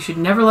evil. You should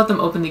never let them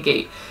open the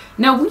gate.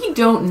 Now, we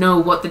don't know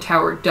what the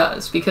tower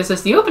does, because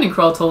as the opening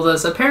crawl told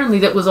us, apparently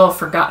that was all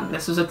forgotten.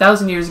 This was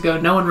 1,000 years ago,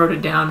 no one wrote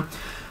it down.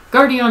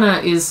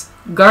 Guardiana is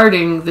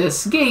guarding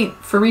this gate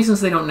for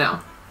reasons they don't know.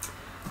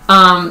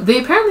 They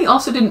apparently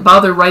also didn't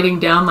bother writing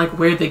down, like,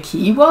 where the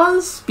key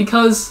was,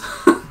 because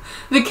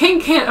the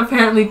king can't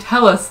apparently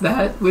tell us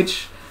that,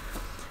 which,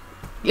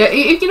 yeah,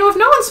 if, you know, if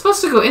no one's supposed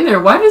to go in there,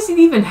 why does he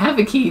even have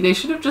a key? They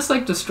should have just,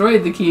 like,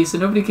 destroyed the key so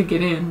nobody could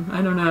get in.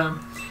 I don't know.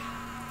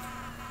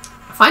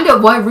 Find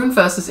out why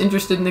Runefaust is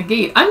interested in the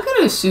gate. I'm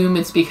gonna assume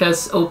it's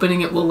because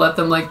opening it will let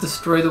them, like,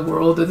 destroy the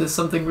world, or there's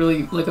something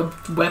really, like a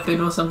weapon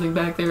or something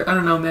back there. I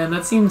don't know, man.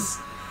 That seems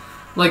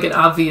like an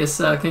obvious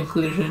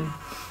conclusion.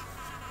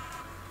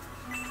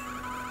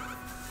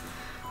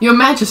 Your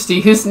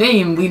Majesty, whose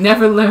name we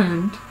never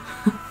learned.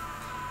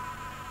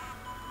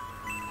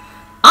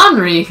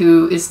 Henri,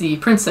 who is the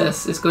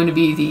princess, is going to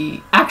be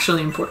the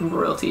actually important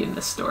royalty in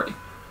this story.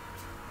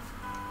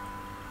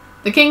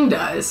 The king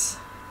dies.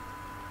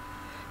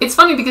 It's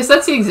funny because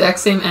that's the exact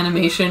same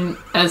animation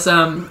as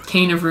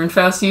Kane of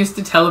Runefaust used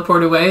to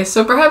teleport away,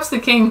 so perhaps the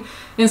king,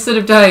 instead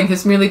of dying,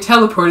 has merely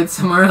teleported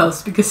somewhere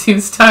else because he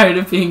was tired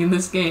of being in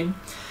this game.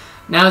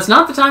 Now is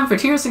not the time for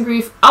tears and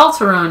grief.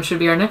 Alterone should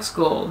be our next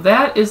goal.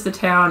 That is the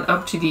town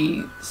up to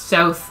the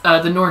south,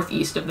 the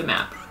northeast of the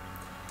map.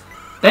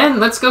 Then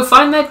let's go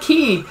find that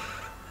key.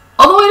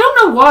 Although I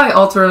don't know why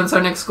Alterone's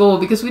our next goal,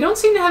 because we don't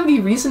seem to have any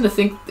reason to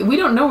think... We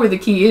don't know where the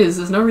key is.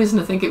 There's no reason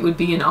to think it would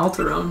be in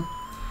Alterone.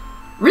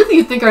 Really,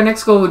 you'd think our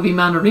next goal would be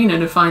Mount Arena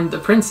to find the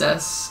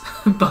princess.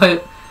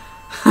 But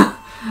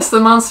the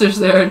monsters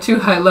there are too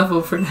high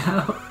level for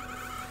now.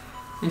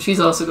 And she's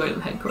also going to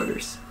the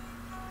headquarters.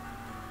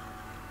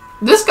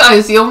 This guy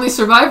is the only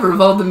survivor of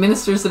all the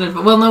ministers that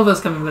have... Well, Nova's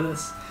coming with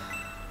us.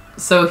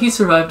 So he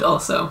survived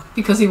also,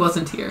 because he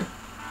wasn't here.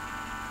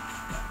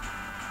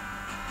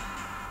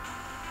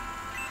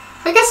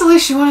 I guess at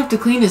least you won't have to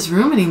clean his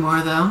room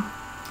anymore, though.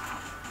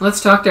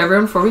 Let's talk to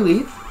everyone before we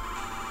leave.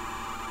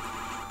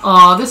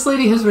 Aw, this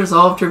lady has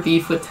resolved her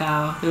beef with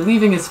Tao. They're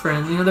leaving as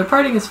friends. You know, they're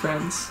parting as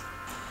friends.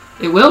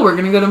 It will. We're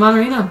going to go to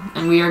Monarena,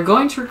 and we are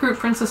going to recruit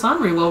Princess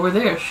Henri while we're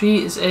there.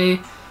 She is a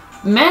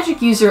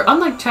magic user.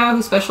 Unlike Tao,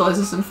 who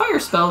specializes in fire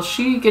spells,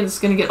 she is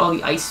going to get all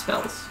the ice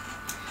spells.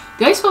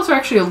 The ice spells are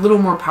actually a little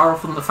more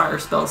powerful than the fire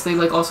spells. They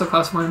like also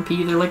cost more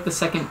MP. They're like the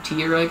second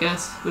tier, I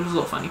guess, which is a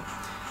little funny.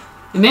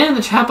 The man in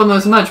the chapel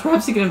knows much.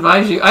 Perhaps he can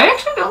advise you. I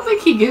actually don't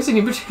think he gives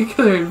any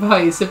particular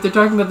advice if they're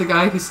talking about the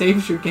guy who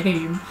saves your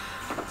game.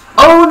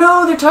 Oh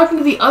no, they're talking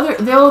to the other...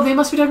 They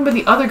must be talking about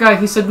the other guy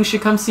who said we should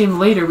come see him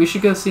later. We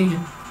should go see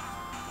him.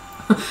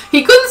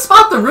 He couldn't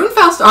spot the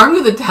Runefaust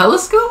army with a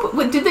telescope?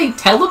 What, did they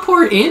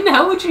teleport in?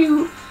 How would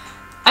you...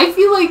 I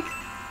feel like...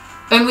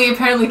 And we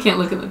apparently can't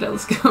look in the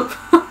telescope.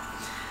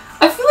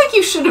 I feel like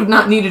you should have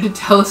not needed a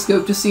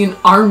telescope to see an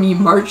army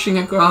marching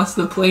across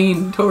the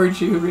plain towards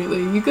you,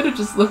 really. You could have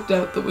just looked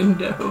out the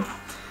window.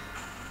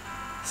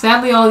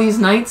 Sadly, all these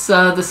knights,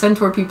 the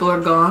centaur people are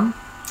gone.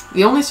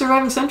 The only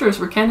surviving centaurs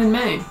were Ken and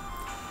May.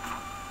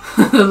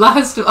 The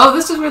last of... Oh,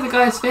 this is where the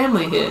guy's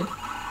family hid.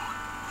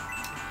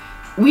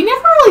 We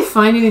never really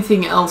find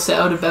anything else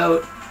out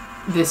about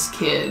this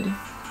kid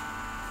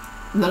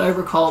that I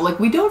recall. Like,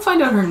 we don't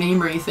find out her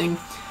name or anything.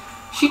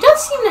 She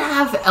does seem to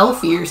have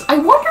elf ears. I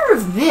wonder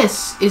if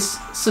this is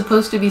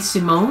supposed to be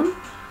Simone.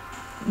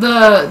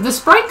 The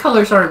sprite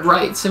colors aren't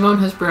right. Simone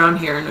has brown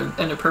hair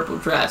and a purple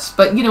dress.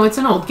 But, you know, it's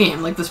an old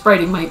game. Like, the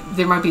spriting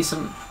there might be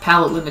some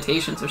palette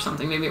limitations or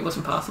something. Maybe it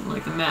wasn't possible to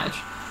make them match.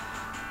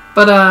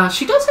 But,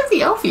 she does have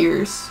the elf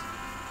ears.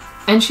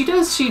 And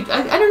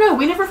I don't know,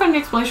 we never find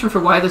an explanation for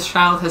why this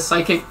child has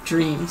psychic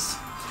dreams.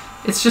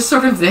 It's just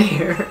sort of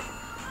there.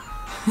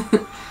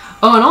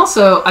 Oh, and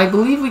also, I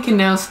believe we can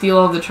now steal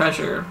all the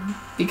treasure,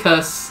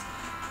 because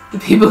the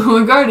people who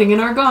are guarding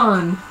it are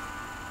gone.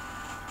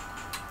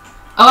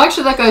 Oh,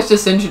 actually, that guy's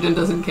just injured and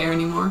doesn't care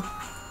anymore.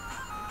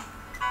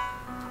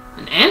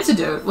 An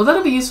antidote? Well,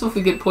 that'll be useful if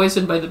we get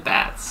poisoned by the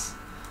bats.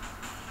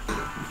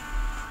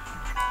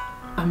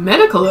 A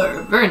medical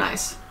herb. Very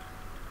nice.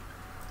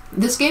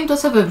 This game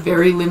does have a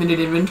very limited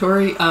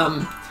inventory.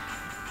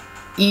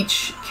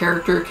 Each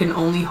character can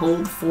only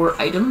hold 4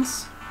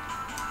 items,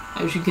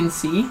 as you can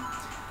see.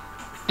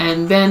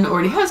 And Ben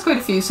already has quite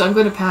a few, so I'm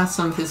going to pass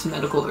some of his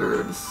medical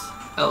herbs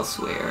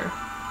elsewhere.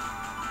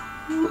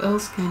 Who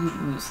else can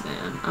use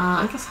them?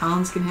 I guess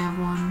Hans can have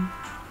one.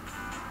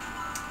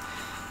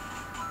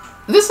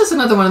 This is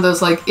another one of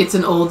those, like, it's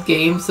an old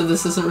game, so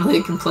this isn't really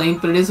a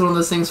complaint, but it is one of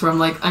those things where I'm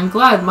like, I'm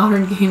glad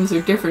modern games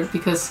are different,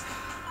 because,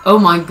 oh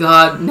my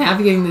god,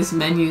 navigating these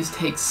menus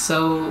takes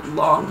so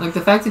long. Like,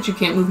 the fact that you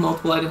can't move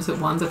multiple items at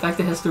once, the fact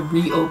that it has to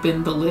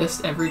reopen the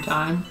list every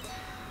time.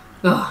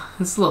 Ugh,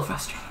 it's a little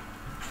frustrating.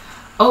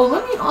 Oh,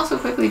 let me also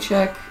quickly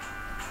check.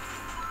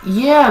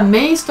 Yeah,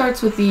 May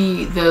starts with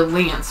the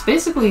lance.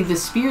 Basically, the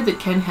spear that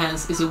Ken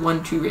has is a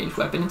 1-2 range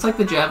weapon. It's like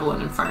the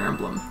javelin in Fire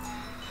Emblem.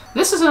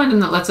 This is an item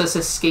that lets us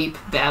escape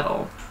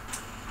battle.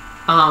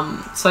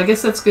 So I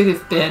guess that's good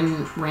if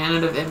Ben ran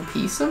out of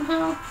MP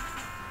somehow.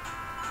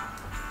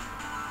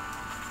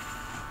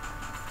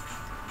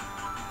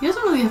 He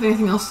doesn't really have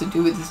anything else to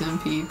do with his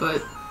MP,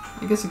 but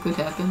I guess it could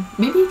happen.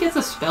 Maybe he gets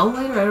a spell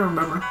later? I don't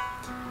remember.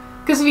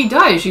 Because if he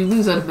dies, you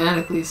lose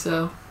automatically,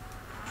 so...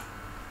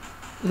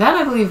 That,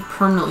 I believe,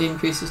 permanently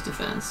increases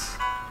defense.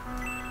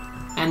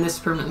 And this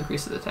permanently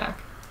increases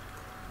attack.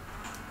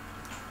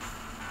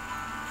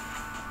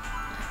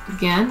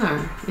 Again,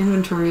 our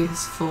inventory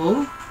is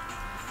full.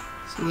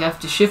 So we have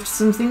to shift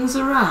some things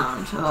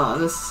around. Oh,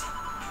 this...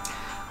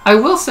 I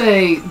will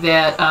say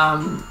that,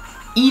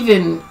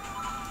 even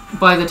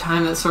by the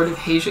time that Sword of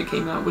Asia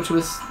came out, which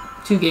was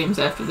 2 games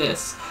after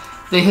this,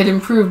 they had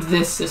improved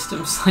this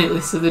system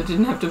slightly so they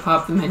didn't have to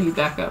pop the menu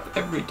back up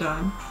every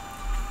time.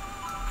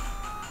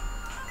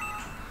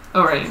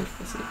 Oh, right,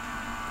 I see.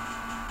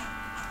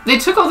 They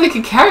took all they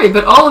could carry,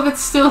 but all of it's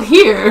still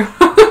here.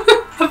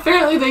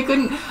 Apparently they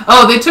couldn't...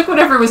 Oh, they took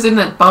whatever was in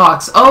that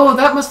box. Oh,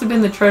 that must have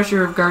been the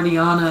treasure of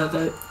Guardiana,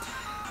 that...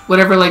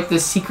 Whatever, like, the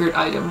secret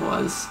item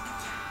was.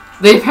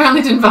 They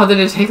apparently didn't bother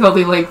to take all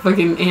the, like,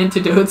 fucking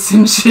antidotes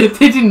and shit.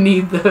 They didn't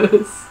need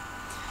those.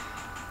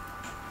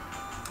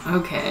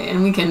 Okay,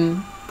 and we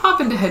can pop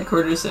into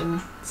headquarters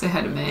and say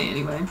hi to May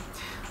anyway.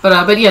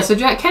 But yeah, so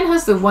Ken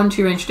has the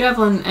 1-2 range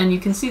javelin, and you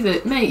can see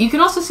that you can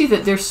also see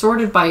that they're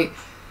sorted by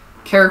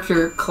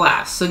character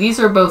class. So these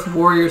are both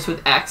warriors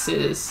with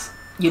axes.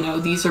 You know,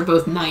 these are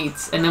both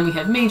knights, and then we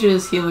have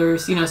mages,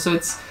 healers. You know, so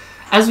it's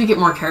as we get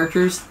more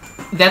characters,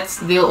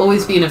 they'll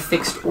always be in a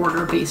fixed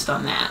order based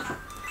on that.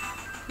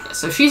 Yeah,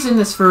 so she's in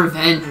this for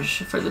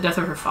revenge for the death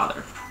of her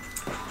father.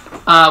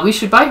 We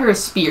should buy her a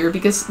spear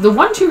because the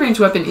 1-2 range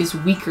weapon is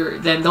weaker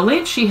than the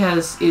lance she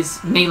has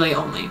is melee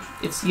only.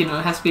 It's, you know,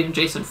 it has to be an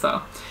adjacent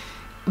foe.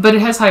 But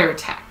it has higher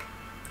attack.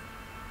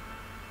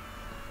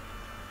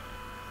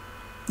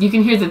 You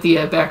can hear that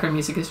the background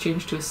music has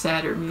changed to a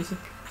sadder music.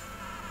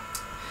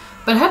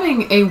 But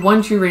having a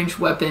 1-2 range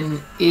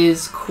weapon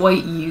is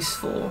quite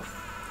useful.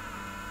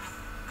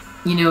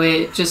 You know,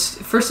 it just,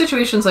 for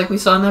situations like we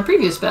saw in that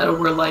previous battle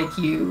where, like,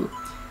 you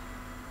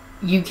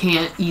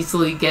can't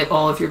easily get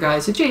all of your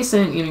guys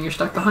adjacent, you know, you're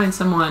stuck behind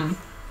someone.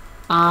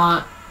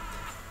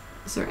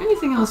 Is there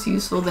anything else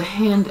useful? The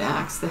hand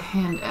axe.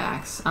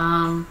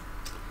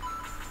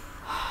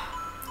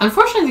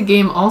 Unfortunately, the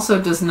game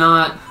also does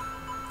not...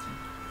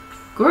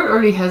 Gort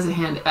already has a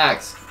hand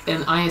axe,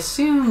 and I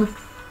assume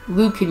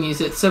Luke can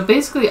use it. So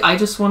basically, I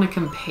just want to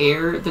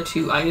compare the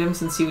two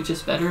items and see which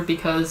is better,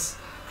 because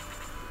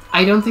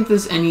I don't think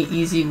there's any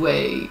easy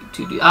way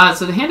to do...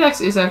 so the hand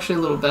axe is actually a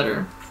little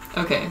better.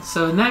 Okay,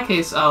 so in that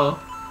case,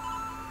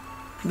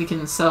 we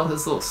can sell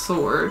his little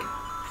sword,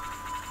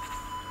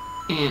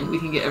 and we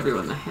can get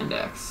everyone the hand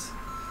axe.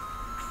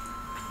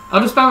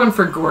 I'll just buy one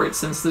for Gort,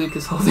 since Luke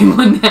is holding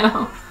one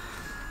now.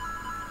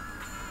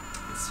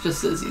 It's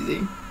just as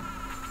easy.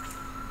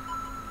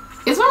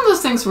 It's one of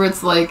those things where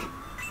it's like,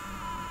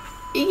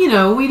 you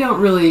know, we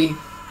don't really...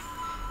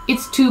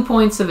 It's 2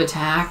 points of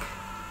attack.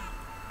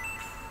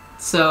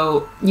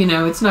 So, you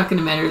know, it's not going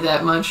to matter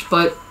that much.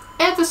 But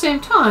at the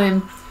same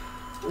time,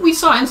 we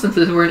saw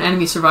instances where an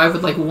enemy survived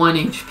with like 1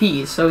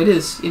 HP. So it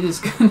is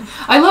good.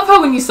 I love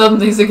how when you sell them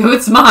things, they go,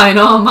 it's mine,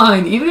 all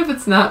mine. Even if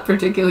it's not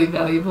particularly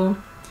valuable.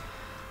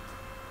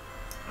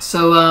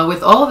 So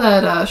with all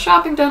that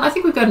shopping done, I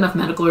think we've got enough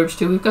medical herbs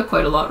too. We've got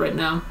quite a lot right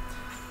now.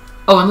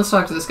 Oh, and let's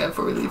talk to this guy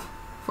before we leave.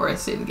 Before I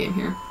save the game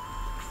here.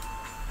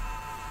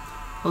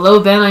 Hello,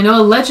 Ben. I know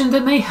a legend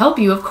that may help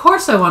you. Of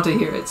course I want to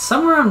hear it.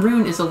 Somewhere on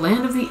Rune is a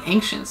land of the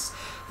ancients.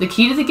 The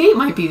key to the gate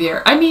might be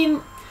there. I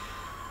mean...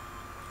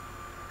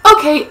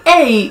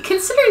 Okay,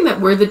 considering that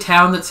we're the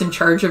town that's in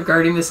charge of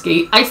guarding this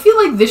gate, I feel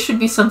like this should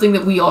be something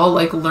that we all,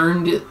 like,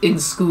 learned in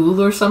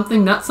school or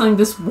something. Not something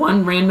this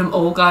one random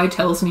old guy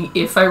tells me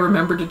if I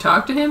remember to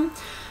talk to him.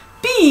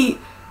 B...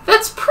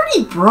 That's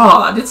pretty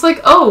broad. It's like,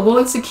 oh, well,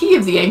 it's the key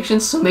of the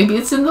ancients, so maybe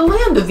it's in the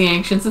land of the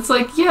ancients. It's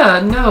like, yeah,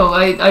 no,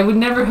 I would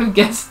never have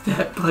guessed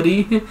that,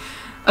 buddy.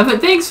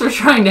 But thanks for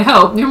trying to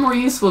help. You're more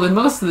useful than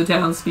most of the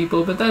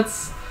townspeople, but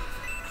that's...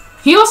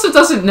 He also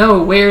doesn't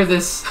know where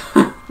this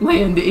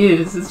land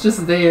is. It's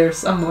just there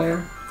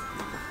somewhere.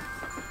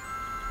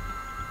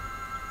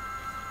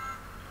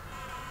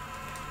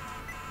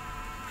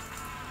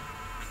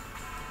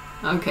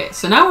 Okay,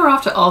 so now we're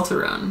off to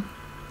Alterone.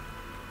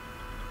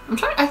 I'm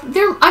trying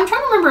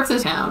to remember if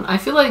this town. I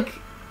feel like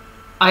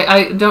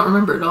I don't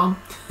remember it all.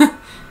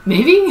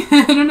 Maybe?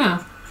 I don't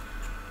know.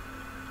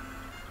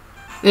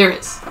 There it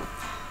is.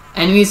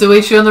 Enemies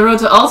await you on the road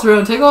to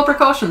Alterone. Take all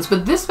precautions.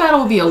 But this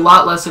battle will be a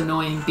lot less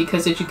annoying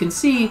because, as you can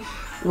see,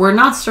 we're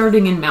not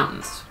starting in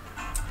mountains.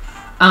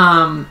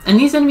 And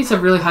these enemies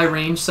have really high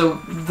range, so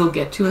they'll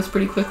get to us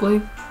pretty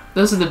quickly.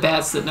 Those are the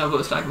bats that Nova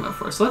was talking about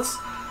before. So let's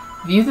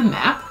view the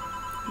map.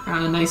 We're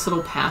on a nice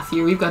little path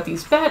here. We've got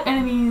these bat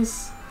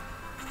enemies.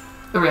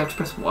 Oh, we have to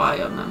press Y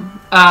on them.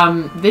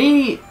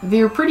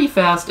 They're pretty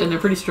fast and they're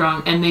pretty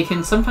strong, and they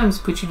can sometimes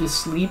put you to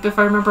sleep, if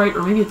I remember right,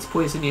 or maybe it's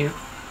poison you.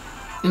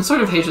 In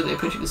Sword of Hazel, they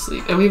put you to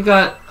sleep. And we've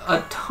got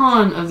a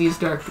ton of these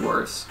Dark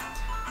Dwarfs.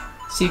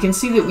 So you can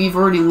see that we've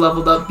already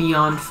leveled up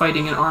beyond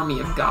fighting an army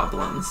of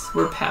goblins.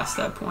 We're past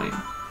that point.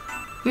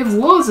 We have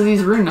loads of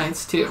these Rune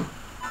Knights, too,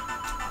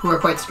 who are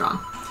quite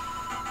strong.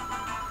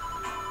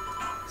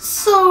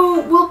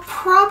 So we'll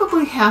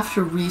probably have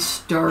to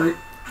restart,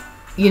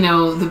 you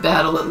know, the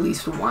battle at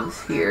least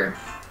once here.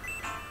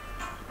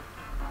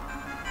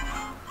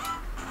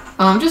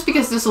 Just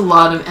because there's a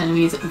lot of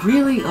enemies that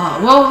really...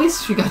 well, at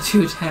least we got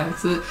 2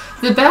 attacks.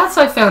 The bats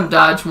I found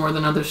dodge more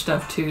than other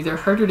stuff, too. They're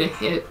harder to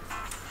hit.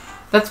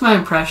 That's my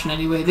impression,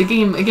 anyway. The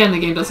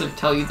game doesn't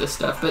tell you this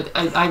stuff, but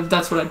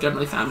that's what I've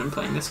generally found in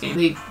playing this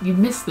game. You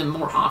miss them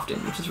more often,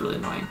 which is really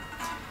annoying.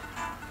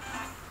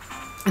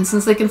 And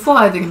since they can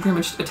fly, they can pretty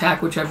much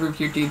attack whichever of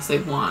your dudes they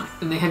want.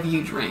 And they have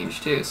huge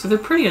range, too, so they're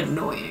pretty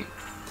annoying.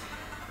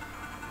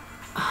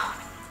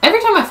 Every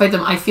time I fight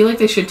them, I feel like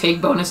they should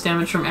take bonus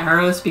damage from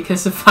arrows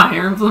because of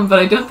Fire Emblem, but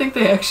I don't think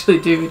they actually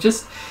do.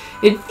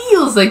 It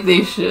feels like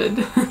they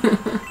should.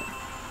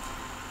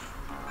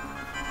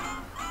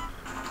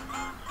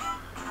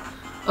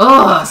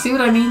 Oh, see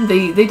what I mean?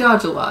 They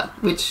dodge a lot,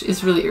 which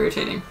is really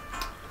irritating.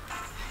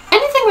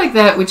 Anything like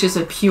that, which is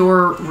a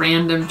pure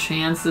random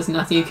chance, there's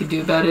nothing you can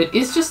do about it,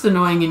 is just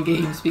annoying in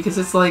games because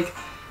it's like,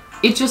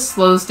 it just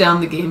slows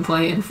down the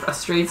gameplay and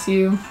frustrates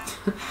you.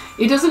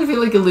 It doesn't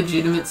feel like a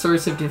legitimate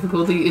source of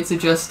difficulty, it's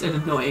just an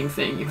annoying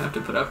thing you have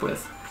to put up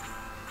with.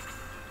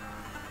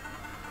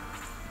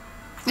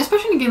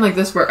 Especially in a game like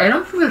this where I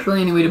don't think there's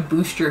really any way to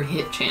boost your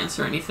hit chance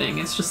or anything,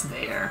 it's just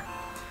there.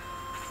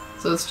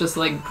 So it's just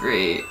like,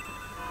 great.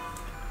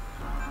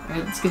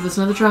 Alright, let's give this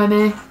another try,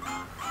 May.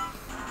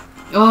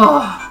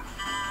 Oh!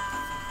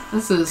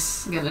 This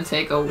is gonna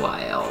take a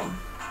while.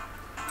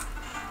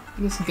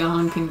 I guess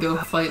Gong can go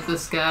fight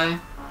this guy.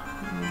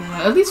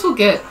 Yeah, at least we'll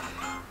get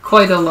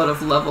quite a lot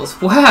of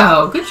levels.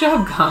 Wow, good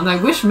job, Gong. I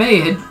wish May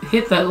had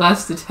hit that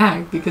last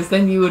attack, because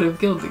then you would have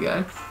killed the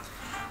guy.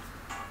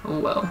 Oh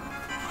well.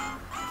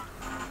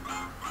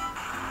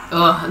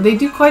 They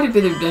do quite a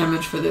bit of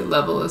damage for their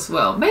level as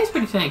well. May's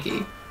pretty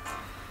tanky.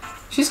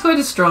 She's quite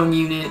a strong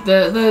unit.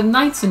 The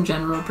knights in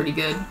general are pretty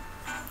good.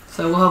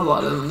 So we'll have a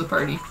lot of them in the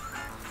party.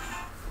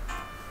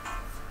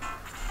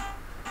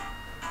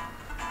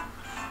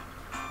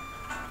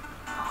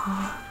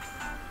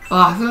 Oh,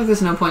 I feel like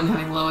there's no point in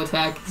having low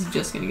attack. He's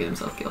just gonna get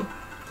himself killed.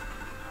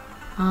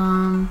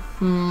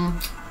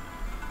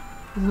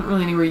 Isn't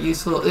really anywhere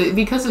useful.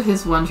 Because of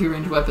his 1-2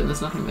 range weapon,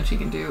 there's nothing much he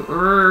can do.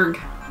 Urgh.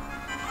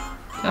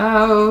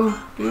 Tao,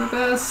 do your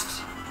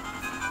best.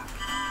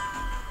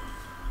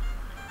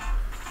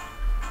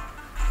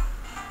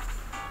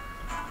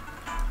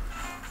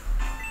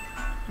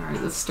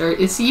 Alright, let's start.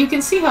 See, you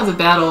can see how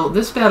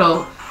this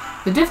battle,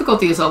 the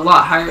difficulty is a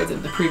lot higher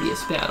than the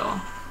previous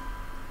battle.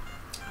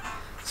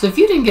 So if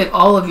you didn't get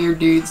all of your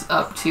dudes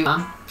up to...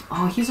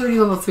 oh, he's already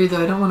level 3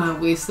 though, I don't want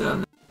to waste it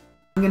on that.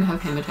 I'm gonna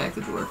have him attack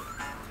the dwarf.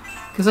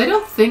 Because I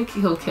don't think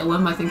he'll kill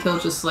him, I think he'll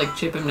just like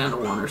chip him down to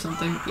 1 or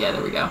something. Yeah,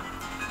 there we go.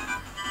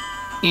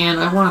 And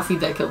I want to feed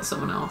that kill to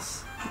someone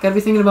else. Gotta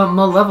be thinking about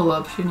more level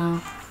ups, you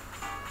know.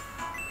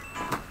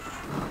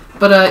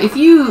 But if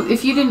you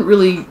didn't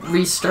really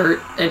restart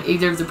at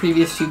either of the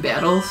previous 2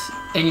 battles,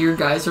 and your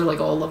guys are like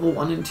all level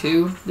 1 and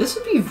 2, this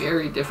would be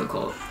very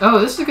difficult. Oh,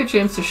 this is a good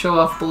chance to show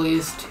off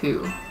Blaze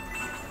too.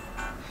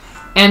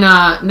 And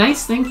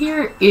nice thing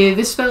here is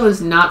this spell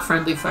is not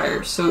friendly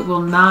fire, so it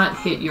will not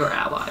hit your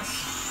allies.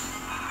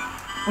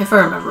 If I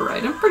remember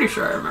right. I'm pretty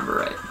sure I remember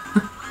right.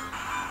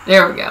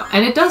 There we go.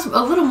 And it does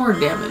a little more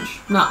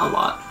damage, not a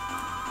lot.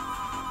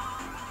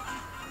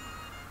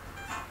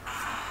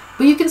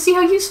 But you can see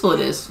how useful it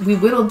is. We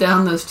whittled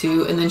down those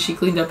 2, and then she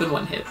cleaned up in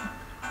 1 hit.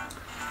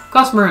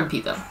 Cost more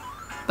MP though.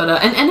 But,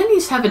 and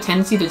enemies have a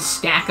tendency to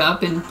stack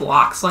up in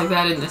blocks like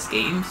that in this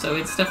game, so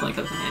it's definitely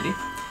comes in handy.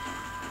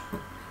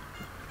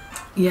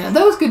 Yeah,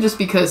 that was good just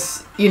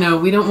because, you know,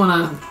 we don't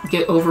want to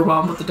get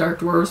overwhelmed with the Dark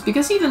Dwarves,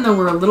 because even though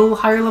we're a little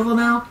higher level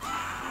now...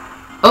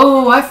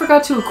 Oh, I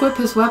forgot to equip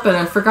his weapon.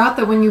 I forgot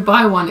that when you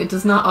buy one, it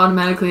does not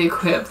automatically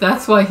equip.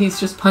 That's why he's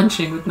just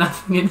punching with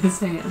nothing in his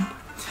hand.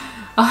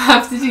 I'll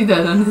have to do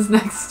that on his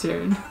next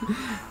turn.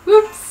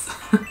 Whoops.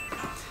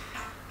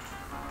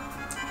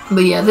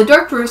 But yeah, the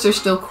Dark Dwarves are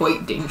still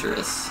quite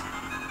dangerous.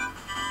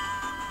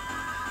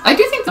 I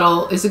do think that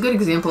all is a good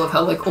example of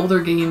how like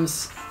older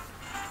games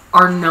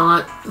are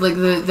not like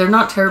they're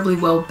not terribly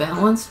well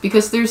balanced,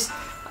 because there's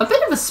a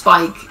bit of a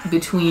spike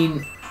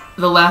between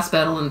the last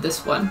battle and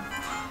this one.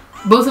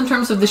 Both in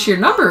terms of the sheer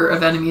number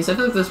of enemies, I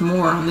feel like there's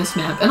more on this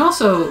map, and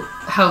also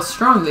how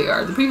strong they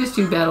are. The previous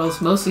 2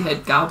 battles mostly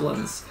had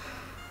goblins,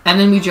 and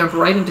then we jump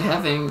right into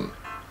having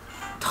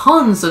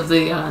tons of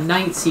the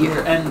knights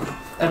here, and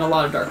a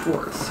lot of Dark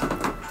Dwarves.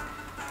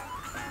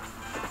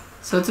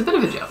 So it's a bit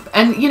of a jump.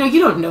 And, you know,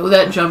 you don't know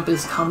that jump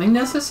is coming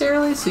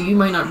necessarily, so you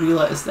might not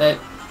realize that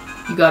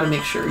you gotta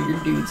make sure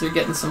your dudes are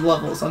getting some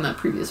levels on that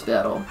previous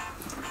battle.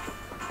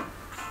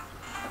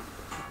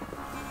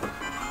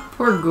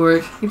 Poor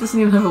Gort. He doesn't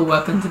even have a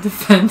weapon to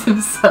defend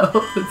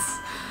himself. It's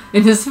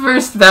in his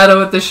first battle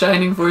with the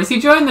Shining Force. He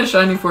joined the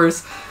Shining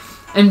Force,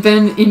 and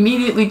Ben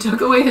immediately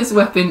took away his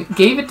weapon,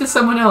 gave it to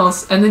someone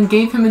else, and then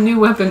gave him a new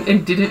weapon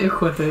and didn't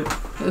equip it.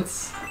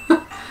 It's...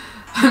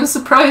 I'm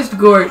surprised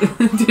Gort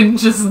didn't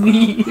just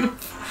leave.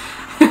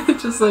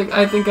 Just like,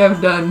 I think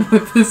I'm done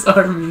with this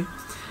army.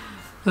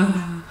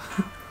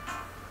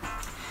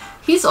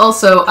 He's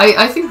also,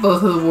 I think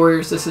both of the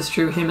warriors, this is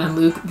true, him and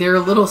Luke, they're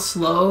a little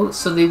slow,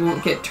 so they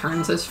won't get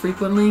turns as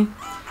frequently.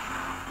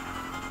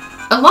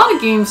 A lot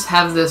of games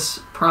have this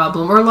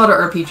problem, or a lot of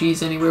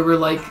RPGs anyway, where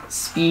like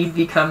speed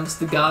becomes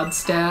the god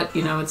stat,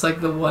 you know, it's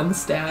like the one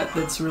stat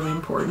that's really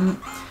important.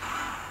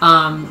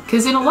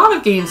 Because in a lot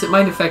of games it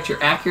might affect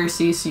your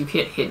accuracy, so you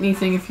can't hit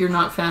anything if you're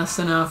not fast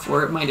enough,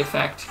 or it might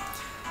affect,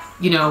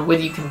 you know,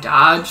 whether you can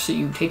dodge, so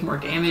you take more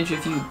damage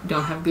if you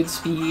don't have good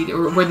speed,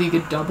 or whether you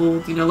get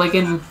doubled, you know, like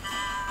in...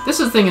 This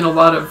is the thing in a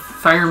lot of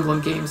Fire Emblem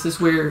games, is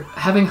where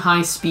having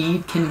high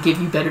speed can give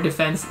you better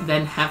defense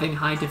than having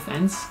high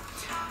defense.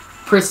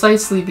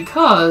 Precisely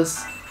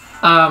because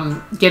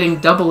getting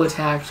double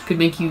attacked could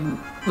make you...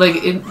 Like,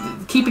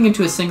 keeping it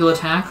to a single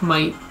attack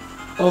might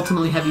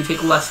ultimately have you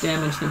take less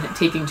damage than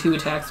taking 2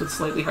 attacks with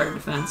slightly higher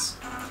defense.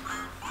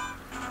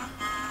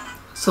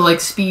 So, like,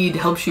 speed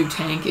helps you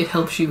tank, it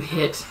helps you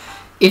hit.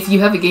 If you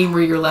have a game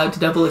where you're allowed to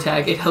double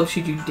attack, it helps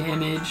you do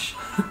damage.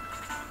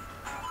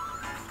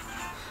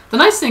 The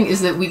nice thing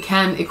is that we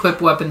can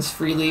equip weapons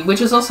freely, which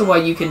is also why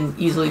you can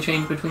easily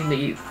change between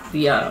the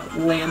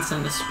lance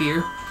and the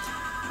spear.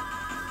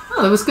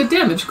 Oh, that was good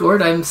damage,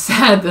 Gord. I'm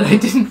sad that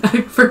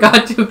I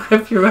forgot to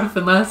equip your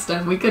weapon last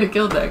time. We could have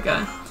killed that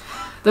guy.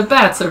 The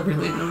bats are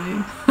really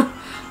annoying.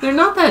 They're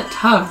not that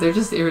tough, they're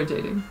just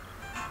irritating.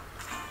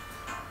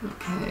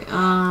 Okay,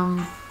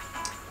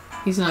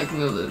 he's not gonna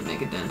be able to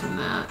make a dent in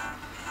that.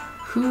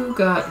 Who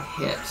got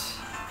hit?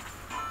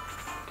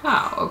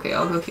 Tau. Okay,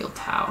 I'll go heal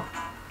Tau.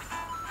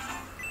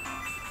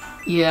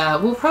 Yeah,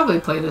 we'll probably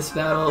play this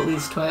battle at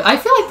least twice. I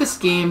feel like this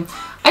game,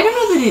 I don't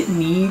know that it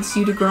needs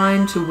you to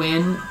grind to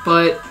win,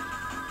 but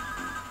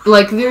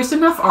like there's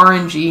enough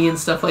RNG and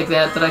stuff like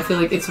that that I feel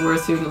like it's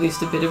worth doing at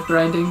least a bit of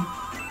grinding.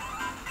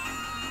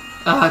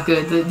 Ah,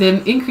 good.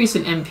 The increase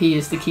in MP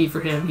is the key for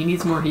him. He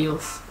needs more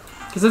heals.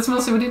 Because that's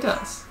mostly what he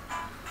does.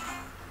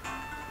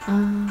 So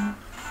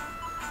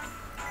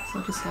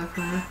I'll just have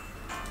her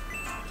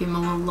give him a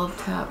little love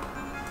tap.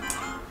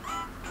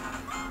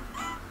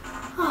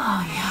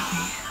 Oh, yeah.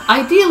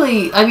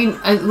 Ideally, I mean,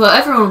 well,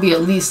 everyone will be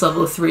at least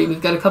level 3.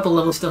 We've got a couple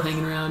levels still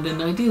hanging around,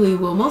 and ideally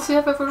we'll mostly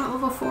have everyone at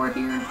level 4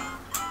 here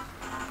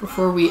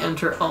before we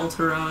enter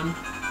Alterone.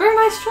 Very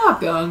nice job,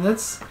 Gong.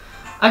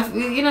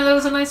 You know, that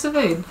was a nice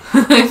evade.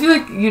 I feel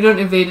like you don't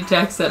evade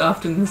attacks that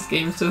often in this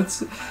game, so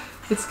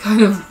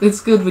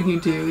it's good when you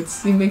do.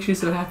 It makes you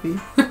so happy.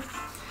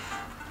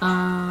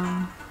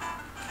 I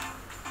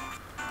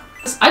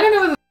don't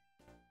know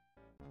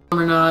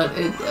whether or not.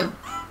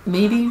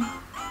 Maybe.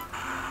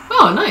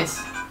 Oh, nice.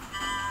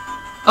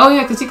 Oh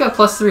yeah, because he got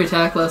 +3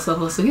 attack last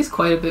level, so he's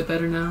quite a bit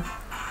better now.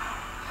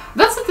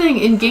 That's the thing,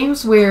 in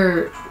games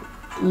where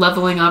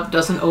leveling up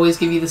doesn't always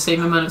give you the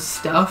same amount of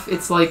stuff,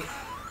 it's like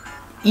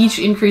each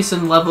increase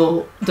in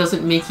level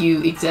doesn't make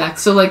you exact.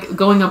 So like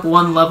going up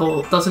 1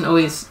 level doesn't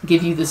always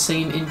give you the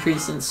same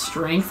increase in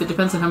strength. It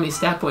depends on how many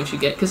stat points you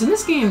get. Because in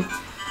this game,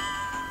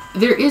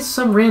 there is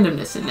some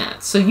randomness in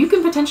that. So you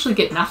can potentially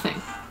get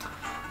nothing.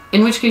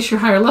 In which case you're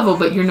higher level,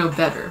 but you're no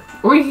better.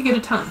 Or you could get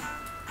a ton.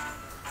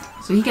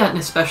 So he got an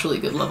especially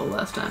good level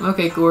last time.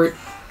 Okay, Gort,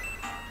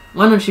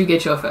 why don't you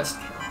get your first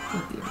kill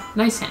with your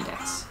nice hand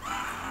axe.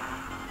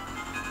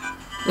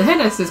 The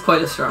hand axe is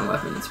quite a strong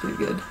weapon. It's pretty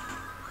good.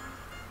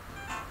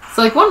 It's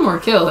like 1 more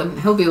kill and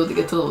he'll be able to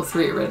get to level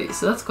 3 already,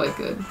 so that's quite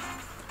good.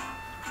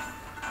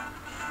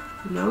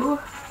 No,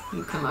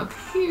 you come up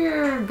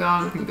here,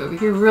 Gong can go over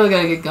here. We really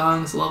gotta get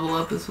Gong's level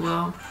up as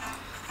well.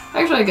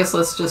 Actually, I guess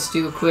let's just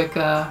do a quick,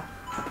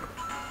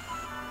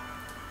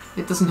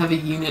 it doesn't have a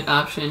unit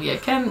option. Yeah,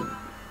 Ken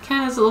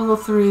is level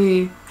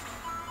 3,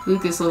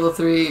 Luke is level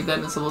 3,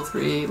 Ben is level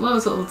 3, Lo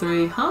is level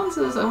 3, Hans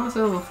is, I want to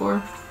say level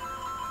 4.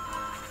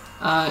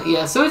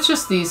 Yeah, so it's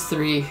just these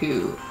 3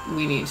 who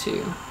we need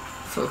to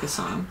focus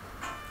on.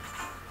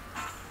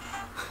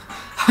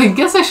 I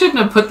guess I shouldn't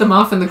have put them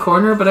off in the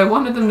corner, but I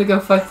wanted them to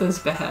go fight those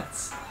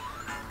bats.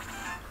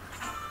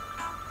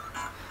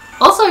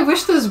 Also, I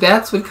wish those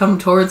bats would come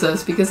towards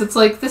us, because it's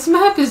like, this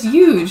map is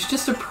huge,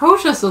 just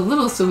approach us a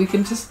little so we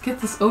can just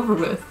get this over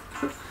with.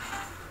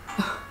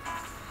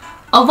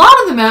 A lot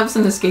of the maps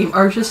in this game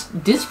are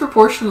just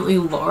disproportionately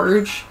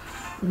large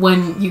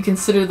when you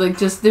consider, like,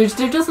 just, there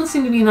doesn't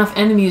seem to be enough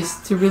enemies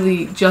to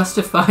really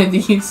justify the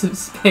use of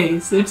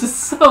space. They're just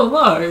so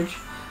large.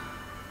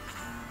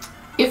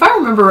 If I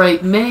remember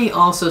right, May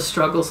also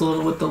struggles a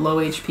little with the low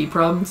HP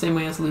problem, same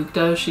way as Luke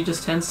does. She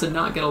just tends to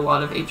not get a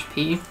lot of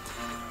HP,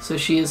 so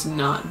she is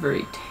not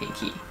very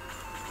tanky.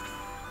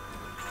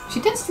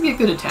 She tends to get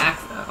good attack,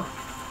 though.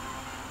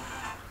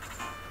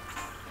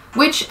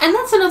 And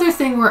that's another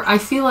thing where I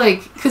feel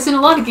like, because in a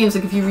lot of games,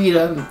 like if you read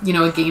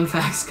a game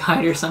facts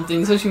guide or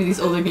something, especially with these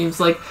older games,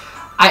 like,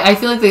 I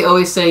feel like they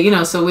always say,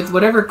 so with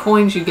whatever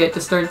coins you get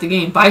to start the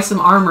game, buy some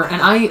armor,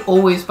 and I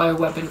always buy a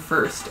weapon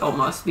first,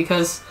 almost,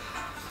 because,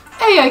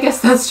 hey, I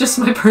guess that's just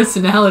my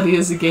personality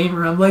as a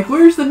gamer. I'm like,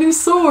 where's the new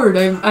sword?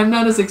 I'm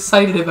not as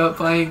excited about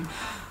buying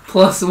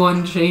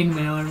 +1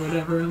 chainmail or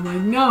whatever. I'm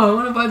like, no, I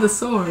want to buy the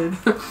sword.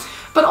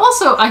 But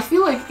also, I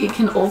feel like it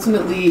can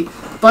ultimately,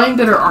 buying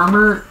better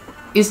armor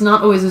is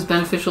not always as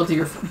beneficial to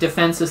your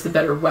defense as the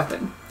better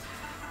weapon.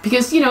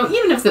 Because,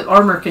 even if the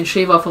armor can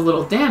shave off a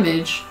little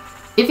damage,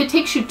 if it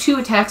takes you 2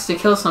 attacks to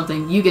kill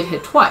something, you get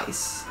hit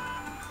twice.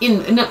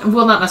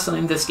 Well, not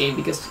necessarily in this game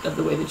because of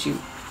the way that you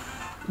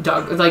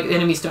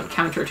enemies don't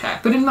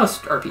counterattack, but in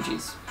most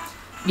RPGs,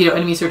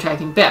 enemies are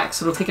attacking back,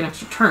 so it'll take an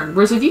extra turn.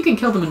 Whereas if you can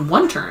kill them in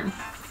 1 turn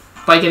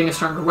by getting a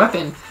stronger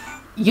weapon,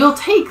 you'll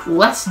take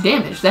less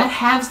damage. That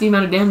halves the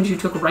amount of damage you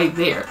took right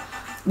there,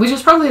 which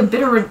is probably a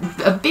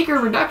bigger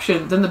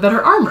reduction than the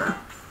better armor.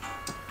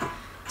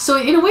 So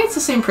in a way, it's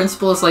the same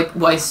principle as like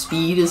why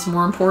speed is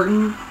more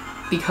important,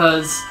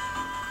 because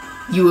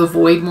you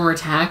avoid more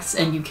attacks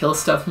and you kill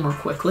stuff more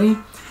quickly.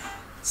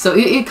 So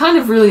it kind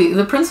of really,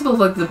 the principle of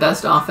like the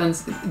best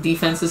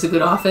defense is a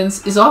good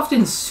offense is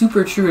often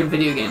super true in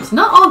video games.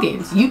 Not all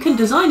games. You can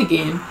design a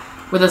game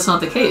where that's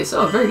not the case.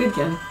 Oh, very good,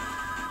 Ken.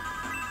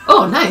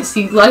 Oh, nice.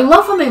 I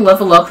love when they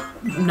level up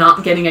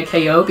not getting a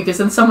KO, because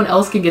then someone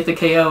else can get the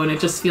KO, and it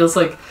just feels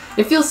like...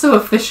 It feels so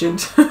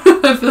efficient.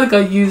 I feel like I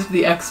used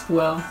the exp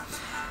well.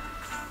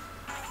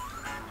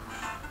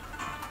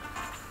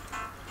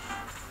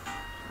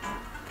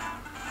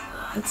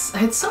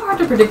 It's so hard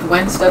to predict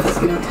when stuff is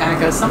going to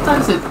attack us.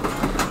 Sometimes it...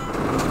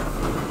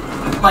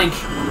 Like,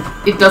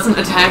 it doesn't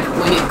attack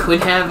when it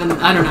could have, and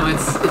I don't know,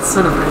 it's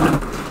sort of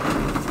random.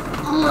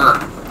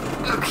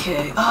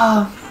 Okay,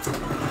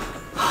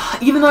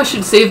 even though I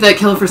should save that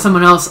kill for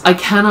someone else, I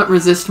cannot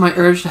resist my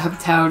urge to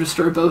have Tao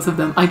destroy both of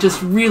them. I just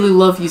really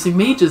love using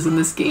mages in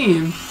this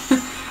game.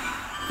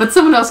 But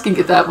someone else can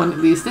get that one at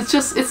least.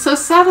 It's so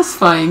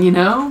satisfying, you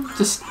know?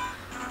 Just,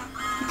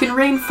 you can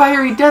rain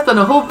fiery death on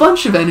a whole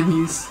bunch of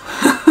enemies.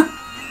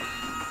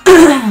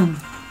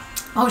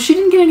 Oh, she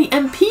didn't get any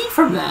MP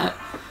from that.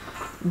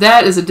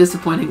 That is a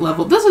disappointing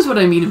level. This is what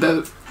I mean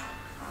about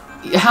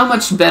how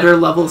much better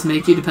levels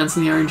make you depends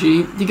on the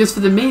RNG. Because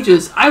for the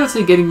mages, I would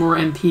say getting more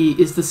MP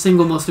is the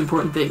single most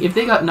important thing. If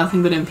they got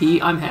nothing but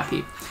MP, I'm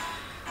happy.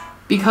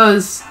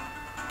 Because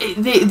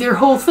their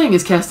whole thing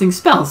is casting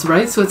spells,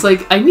 right? So it's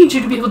like, I need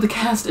you to be able to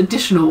cast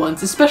additional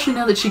ones, especially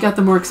now that she got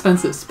the more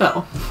expensive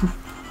spell.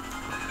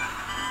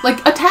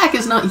 Like, attack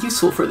is not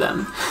useful for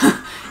them.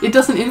 It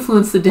doesn't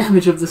influence the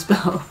damage of the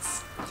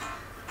spells.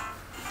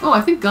 Oh,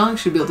 I think Gong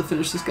should be able to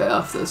finish this guy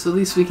off, though, so at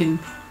least we can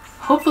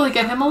hopefully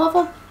get him a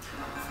level?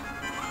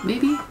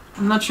 Maybe?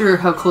 I'm not sure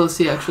how close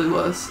he actually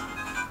was.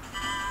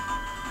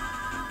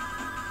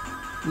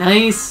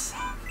 Nice!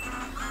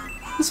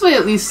 This way,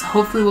 at least,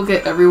 hopefully we'll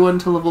get everyone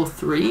to level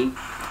 3.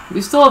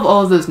 We still have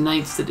all of those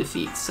knights to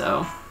defeat,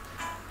 so...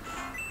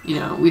 You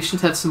know, we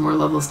should have some more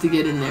levels to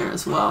get in there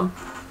as well.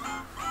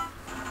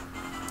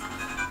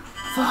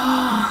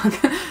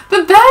 Fuck!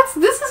 But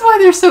this is why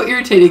they're so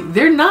irritating.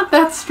 They're not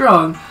that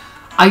strong.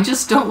 I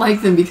just don't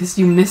like them because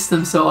you miss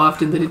them so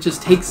often that it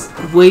just takes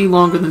way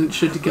longer than it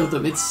should to kill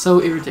them. It's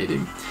so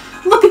irritating.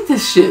 Look at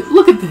this shit!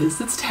 Look at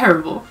this! It's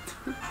terrible.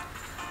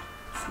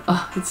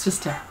 It's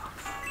just terrible.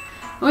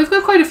 Well, we've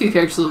got quite a few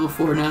characters level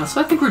 4 now,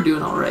 so I think we're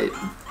doing alright.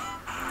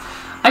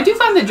 I do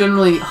find that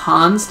generally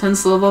Hans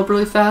tends to level up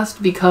really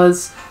fast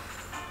because...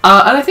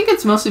 and I think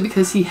it's mostly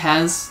because he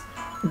has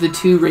the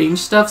 2 range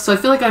stuff, so I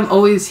feel like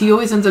he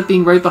always ends up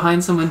being right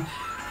behind someone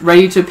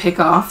ready to pick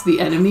off the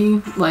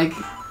enemy, like...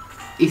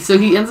 So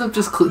he ends up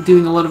just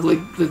doing a lot of,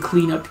 like, the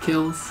cleanup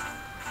kills.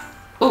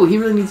 Oh, he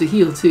really needs a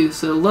heal, too.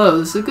 So, Lo,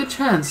 this is a good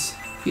chance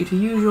for you to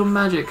use your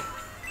magic.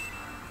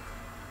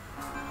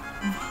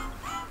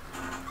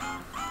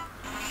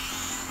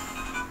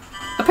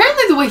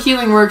 Apparently the way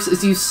healing works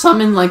is you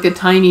summon, like, a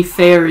tiny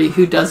fairy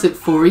who does it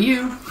for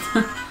you.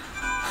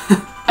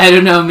 I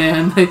don't know,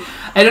 man.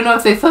 I don't know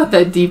if they thought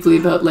that deeply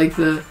about, like,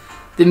 the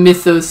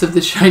mythos of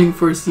the Shining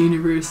Force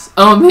universe.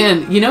 Oh,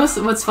 man. You know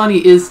what's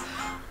funny is...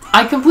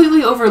 I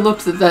completely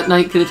overlooked that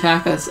knight could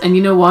attack us, and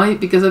you know why?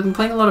 Because I've been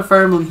playing a lot of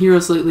Fire Emblem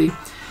Heroes lately,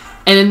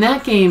 and in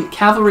that game,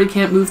 cavalry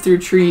can't move through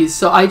trees,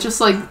 so I just,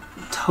 like,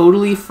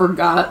 totally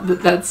forgot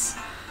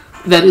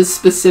that is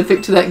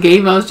specific to that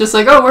game. I was just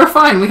like, oh, we're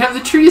fine, we have the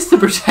trees to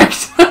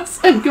protect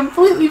us, and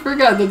completely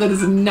forgot that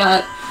is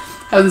not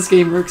how this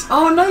game works.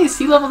 Oh, nice!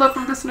 He leveled up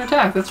from distant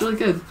attack, that's really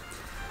good.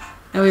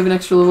 Now we have an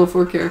extra level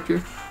 4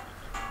 character.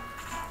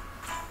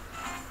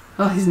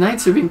 Oh, these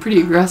knights are being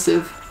pretty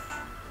aggressive.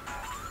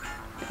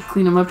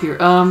 Clean him up here.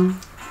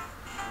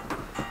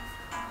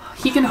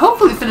 He can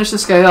hopefully finish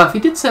this guy off. He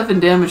did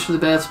 7 damage to the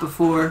bats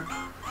before.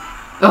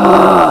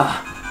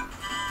 Ugh!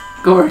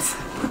 Gorth.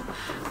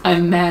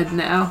 I'm mad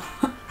now.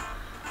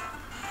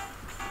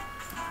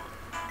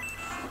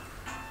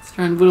 Let's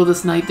try and whittle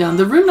this knight down.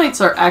 The rune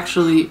knights are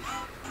actually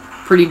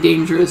pretty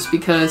dangerous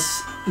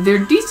because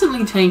they're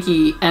decently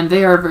tanky and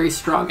they are very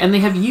strong. And they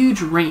have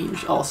huge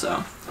range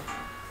also.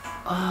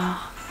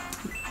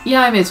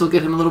 Yeah, I may as well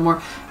get him a little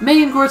more.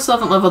 May and Gort still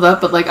haven't leveled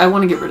up, but, like, I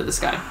want to get rid of this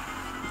guy.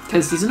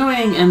 Because he's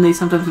annoying, and they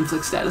sometimes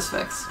inflict status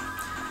effects.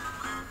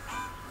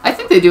 I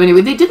think they do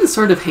anyway. They didn't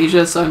Sword of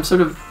Asia, so I'm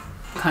sort of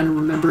kind of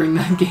remembering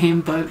that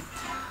game, but...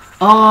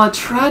 Aw,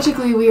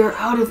 tragically, we are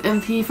out of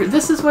MP for...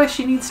 This is why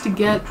she needs to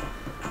get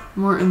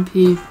more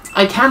MP.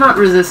 I cannot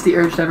resist the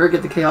urge to ever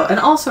get the KO. And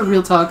also,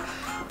 real talk,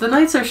 the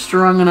knights are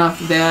strong enough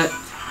that...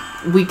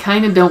 We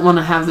kind of don't want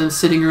to have them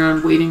sitting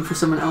around waiting for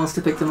someone else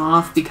to pick them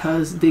off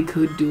because they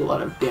could do a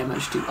lot of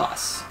damage to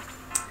us.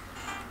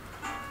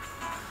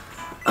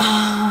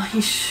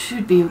 He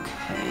should be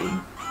okay.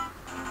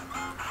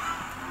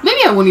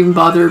 Maybe I won't even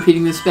bother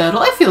repeating this battle.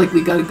 I feel like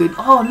we got a good...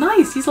 Oh,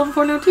 nice! He's level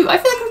 4 now, too. I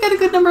feel like we got a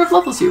good number of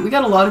levels here. We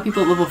got a lot of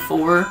people at level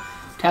 4.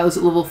 Tao's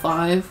at level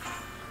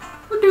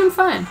 5. We're doing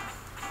fine.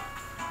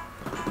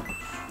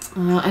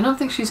 I don't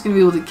think she's going to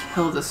be able to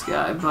kill this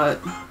guy,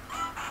 but...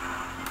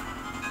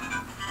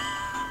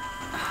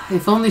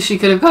 If only she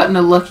could have gotten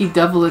a lucky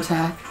double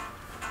attack.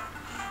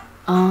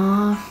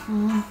 I'm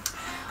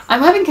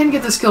having Ken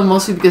get this kill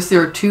mostly because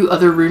there are 2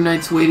 other rune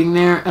knights waiting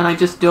there, and I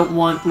just don't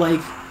want, like...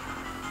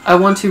 I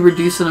want to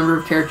reduce the number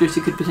of characters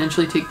who could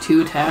potentially take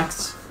 2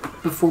 attacks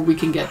before we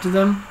can get to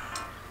them.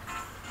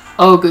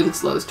 Oh, good,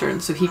 it's Lo's turn,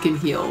 so he can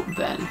heal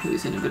Ben,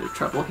 who's in a bit of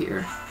trouble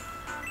here.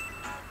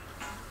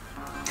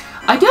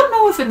 I don't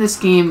know if in this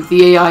game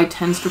the AI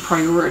tends to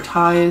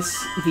prioritize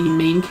the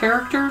main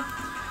character,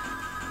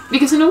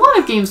 because in a lot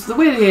of games, the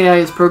way the AI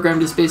is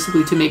programmed is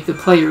basically to make the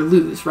player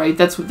lose, right?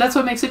 That's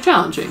what makes it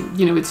challenging.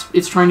 You know,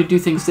 it's trying to do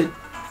things that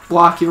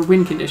block your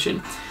win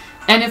condition.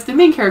 And if the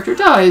main character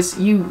dies,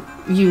 you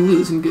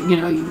lose, and you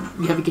know, you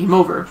have a game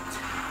over.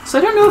 So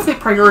I don't know if they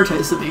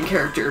prioritize the main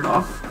character at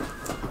all.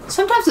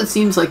 Sometimes it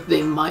seems like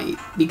they might,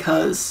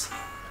 because,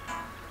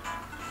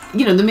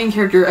 you know, the main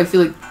character, I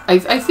feel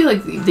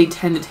like they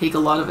tend to take a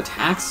lot of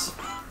attacks,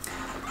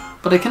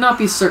 but I cannot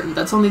be certain.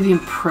 That's only the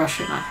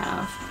impression I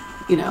have,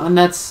 you know, and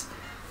that's,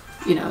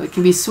 you know, it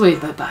can be swayed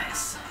by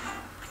bias.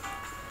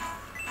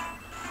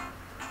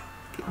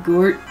 Okay,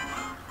 Gort.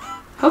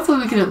 Hopefully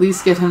we can at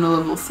least get him to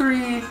level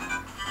 3.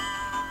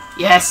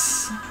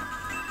 Yes!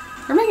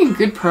 We're making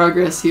good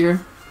progress here.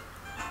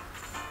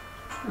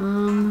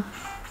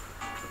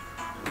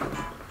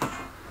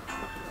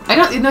 I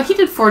don't, you know, he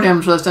did 4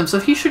 damage last time, so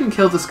he shouldn't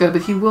kill this guy,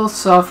 but he will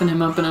soften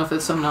him up enough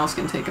that someone else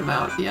can take him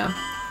out, yeah.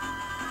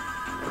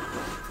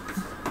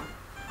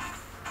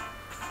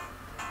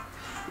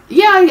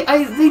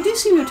 Yeah, they do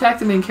seem to attack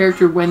the main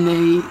character when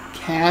they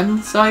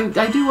can, so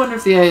I do wonder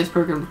if the AI is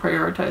programmed to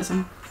prioritize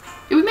him.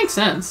 It would make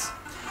sense.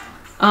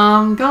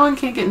 Gong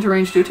can't get into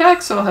range to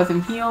attack, so I'll have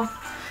him heal.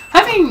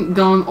 Having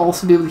Gong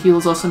also be able to heal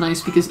is also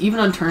nice, because even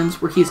on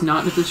turns where he's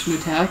not in a position to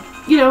attack,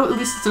 you know, at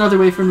least it's another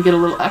way for him to get a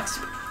little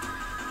exp.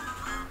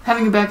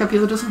 Having a backup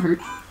healer doesn't hurt.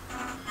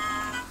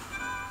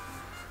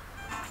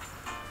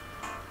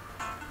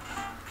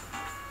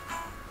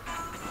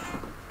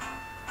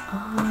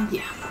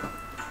 Yeah.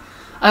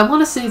 I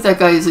want to save that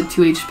guy is at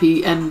 2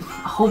 HP and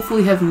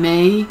hopefully have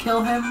May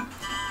kill him,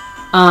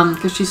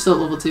 because she's still at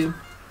level 2.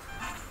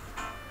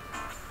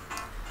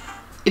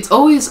 It's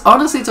always,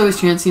 honestly, it's always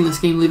chancy in this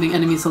game leaving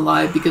enemies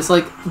alive, because,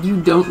 like,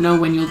 you don't know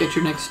when you'll get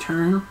your next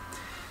turn.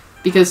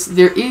 Because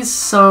there is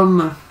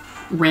some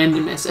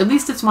randomness, at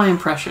least it's my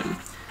impression,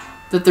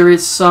 that there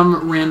is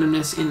some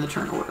randomness in the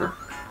turn order.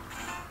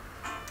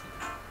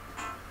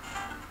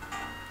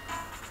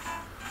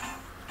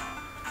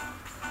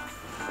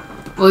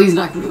 Well, he's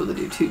not going to be able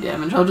to do 2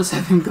 damage. I'll just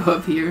have him go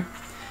up here.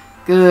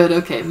 Good,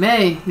 okay.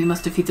 May, we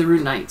must defeat the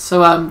Rune Knight.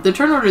 So, the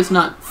turn order is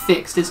not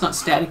fixed. It's not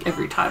static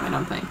every time, I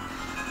don't think.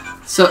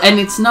 So, and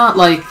it's not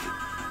like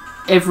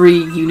every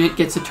unit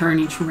gets a turn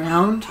each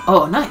round.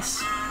 Oh,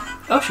 nice.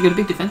 Oh, she got a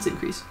big defense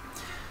increase.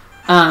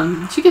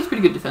 She gets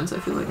pretty good defense, I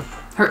feel like.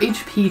 Her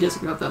HP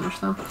doesn't go up that much,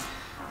 though.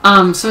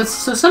 So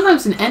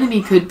sometimes an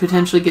enemy could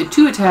potentially get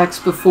 2 attacks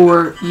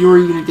before your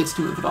unit gets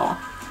to move at all.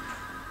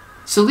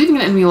 So leaving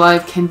an enemy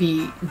alive can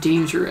be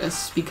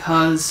dangerous,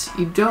 because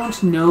you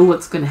don't know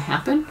what's going to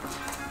happen.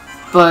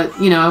 But,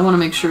 you know, I want to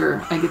make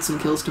sure I get some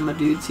kills to my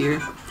dudes here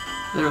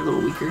that are a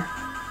little weaker.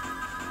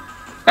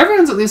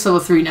 Everyone's at least level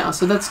 3 now,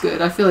 so that's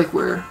good. I feel like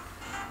we're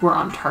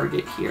on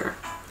target here.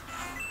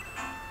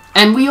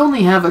 And we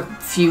only have a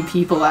few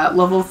people at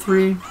level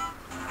 3.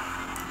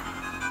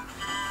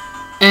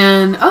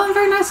 And, oh,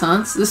 very nice,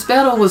 Hans. This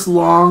battle was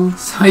long,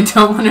 so I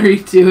don't want to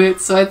redo it.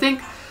 So I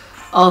think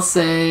I'll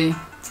say...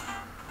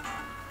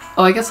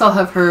 Oh, I guess I'll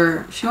have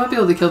her... She won't be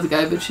able to kill the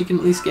guy, but she can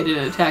at least get in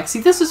an attack.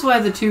 See, this is why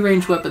the 2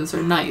 ranged weapons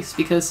are nice,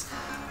 because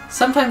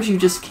sometimes you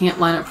just can't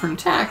line up for an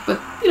attack, but,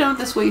 you know,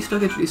 this way you still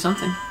get to do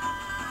something.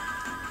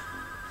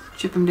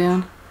 Chip him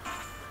down.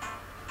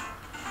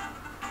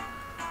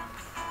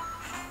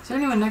 Is there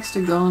anyone next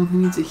to Gong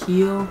who needs a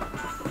heal?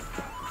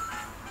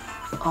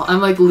 Oh, I'm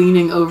like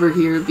leaning over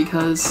here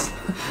because,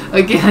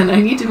 again,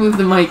 I need to move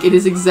the mic. It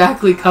is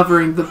exactly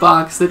covering the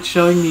box that's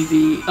showing me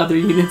the other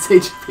unit's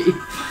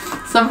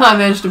HP. Somehow I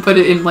managed to put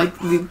it in like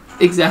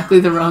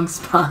exactly the wrong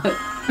spot.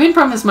 The main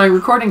problem is my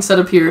recording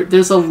setup here.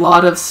 There's a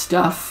lot of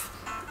stuff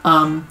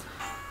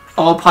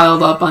all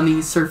piled up on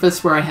the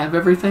surface where I have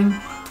everything.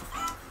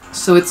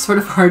 So it's sort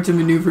of hard to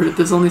maneuver it.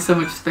 There's only so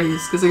much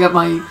space because I got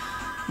my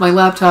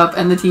laptop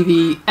and the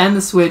TV and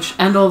the Switch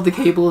and all of the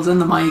cables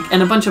and the mic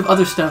and a bunch of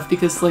other stuff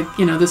because, like,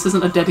 you know, this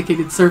isn't a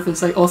dedicated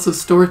surface. I also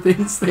store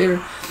things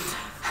there.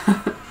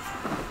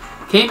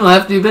 Kane will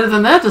have to do better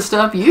than that to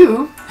stop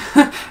you.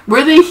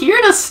 Were they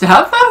here to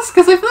stop us?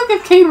 Because I feel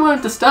like if Kane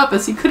wanted to stop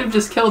us, he could have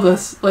just killed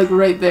us, like,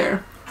 right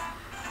there.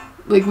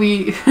 Like,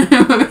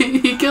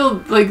 he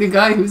killed, like, a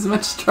guy who's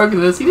much stronger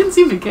than us. He didn't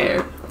seem to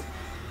care.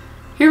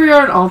 Here we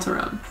are in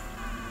Alterone.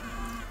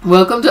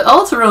 Welcome to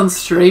Alterone,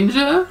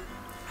 stranger.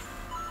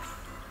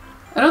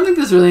 I don't think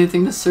there's really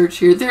anything to search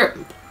here.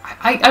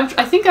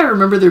 I think I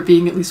remember there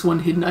being at least one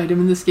hidden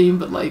item in this game,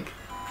 but, like,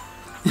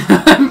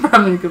 I'm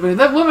probably gonna go.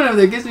 That woman over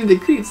there gives me the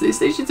creeps. They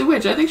say she's a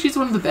witch. I think she's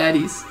one of the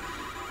baddies.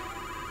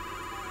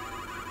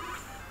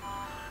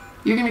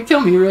 You're gonna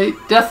kill me, right?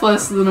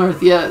 Deathless to the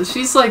north. Yeah,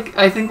 she's like,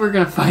 I think we're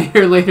gonna fight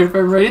her later if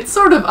I'm right. It's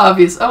sort of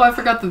obvious. Oh, I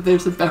forgot that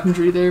there's a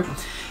boundary there.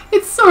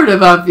 It's sort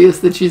of obvious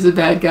that she's a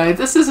bad guy.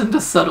 This isn't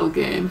a subtle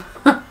game.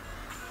 I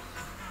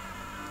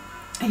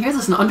hear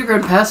there's an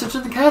underground passage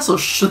in the castle.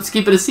 Shh, let's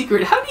keep it a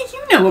secret. How do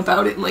you know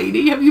about it,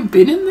 lady? Have you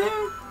been in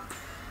there?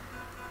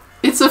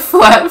 It's a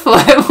flat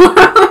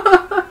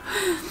world.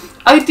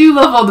 I do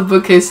love all the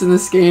bookcases in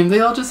this game. They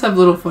all just have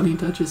little funny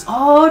touches.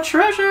 Oh,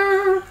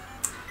 treasure!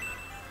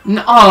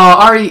 No, oh,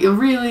 Ari,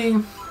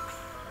 really?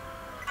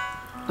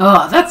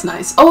 Oh, that's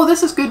nice. Oh,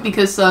 this is good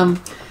because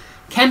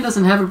Ken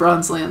doesn't have a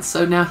bronze lance,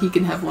 so now he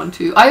can have one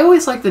too. I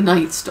always like the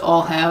knights to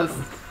all have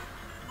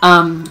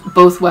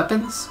both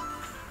weapons.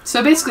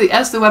 So basically,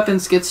 as the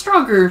weapons get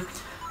stronger,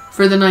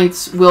 for the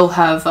knights, we'll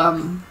have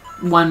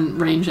one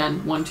range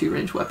and one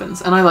 2-range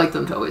weapons. And I like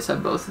them to always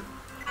have both.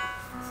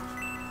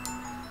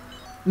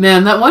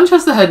 Man, that one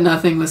chest that had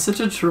nothing was such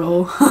a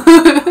troll.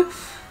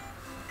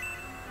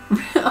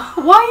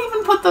 Why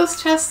even put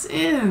those chests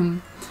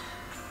in?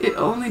 It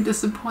only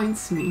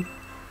disappoints me.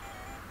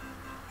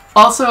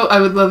 Also, I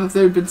would love if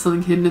there had been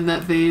something hidden in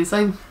that vase.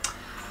 I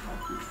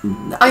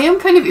am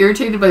kind of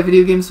irritated by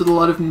video games with a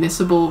lot of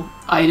missable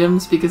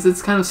items because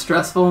it's kind of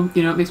stressful.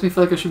 You know, it makes me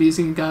feel like I should be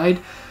using a guide.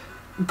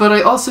 But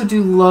I also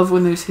do love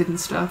when there's hidden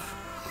stuff.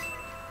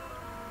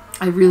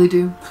 I really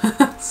do.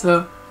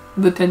 So,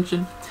 the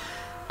tension.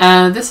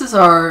 And this is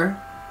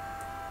our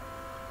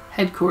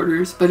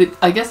headquarters, but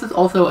I guess it's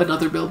also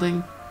another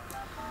building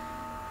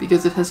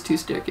because it has 2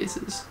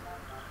 staircases.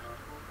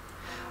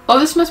 Oh,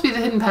 this must be the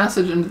hidden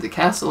passage into the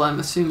castle, I'm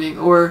assuming.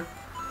 Or,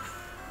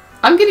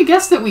 I'm gonna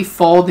guess that we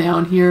fall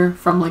down here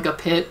from like a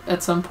pit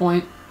at some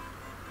point.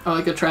 Or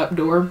like a trap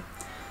door.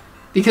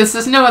 Because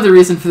there's no other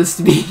reason for this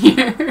to be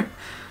here.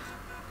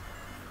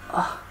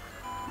 Oh,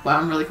 wow,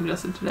 I'm really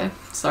congested today.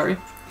 Sorry.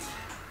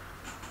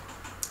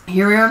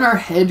 Here we are in our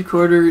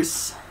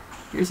headquarters.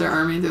 Here's our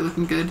army, they're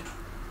looking good.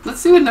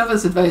 Let's see what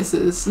Nova's advice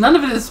is. None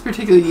of it is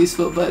particularly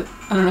useful, but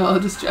I don't know, I'll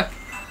just check.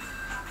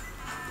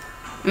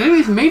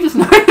 Anyways, Mage's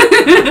not.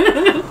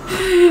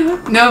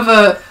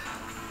 Nova,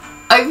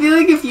 I feel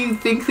like if you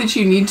think that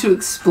you need to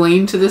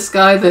explain to this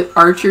guy that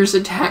archers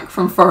attack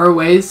from far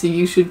away, so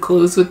you should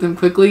close with them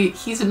quickly,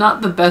 he's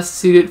not the best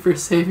suited for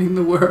saving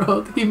the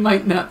world. He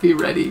might not be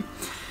ready,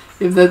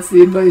 if that's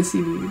the advice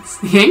he needs.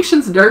 The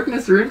Ancient's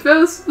Darkness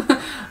Runefaust?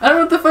 I don't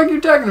know what the fuck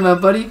you're talking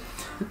about, buddy.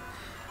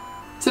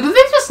 So did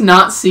they just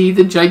not see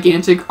the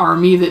gigantic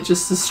army that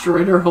just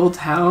destroyed our whole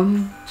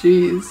town?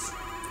 Jeez.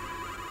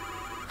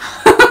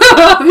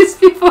 These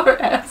people are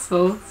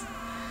assholes.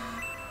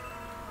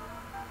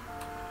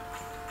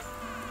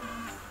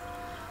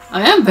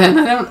 I am Ben,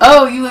 I don't—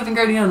 oh, you live in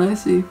Guardian, I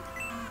see.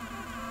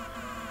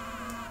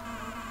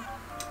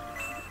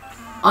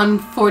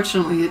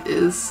 Unfortunately it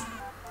is.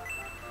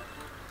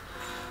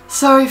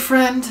 Sorry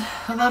friend,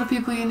 a lot of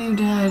people you knew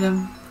died,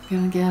 I'm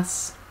gonna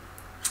guess.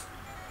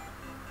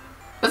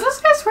 Are those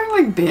guys wearing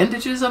like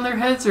bandages on their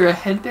heads or a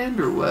headband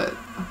or what?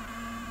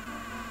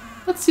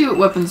 Let's see what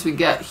weapons we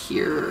got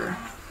here.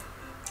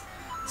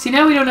 See,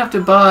 now we don't have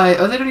to buy—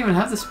 oh, they don't even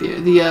have the spear.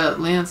 The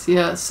lance,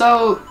 yeah.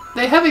 So,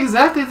 they have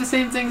exactly the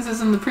same things as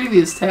in the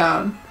previous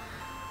town.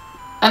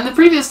 And the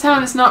previous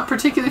town is not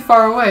particularly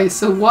far away,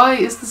 so why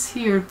is this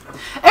here?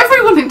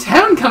 Everyone in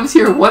town comes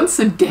here once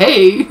a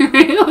day!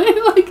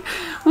 Really? Like,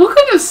 what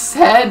kind of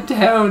sad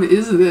town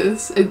is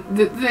this?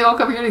 They all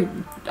come here to—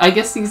 I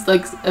guess these,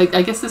 like,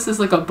 I guess this is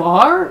like a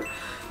bar?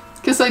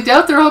 Because I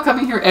doubt they're all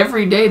coming here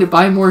every day to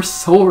buy more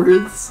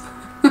swords.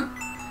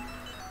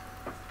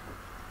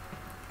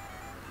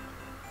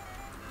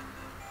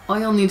 Oh,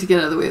 you'll need to get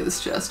out of the way of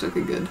this chest.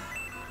 Okay, good.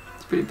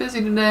 It's pretty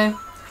busy today.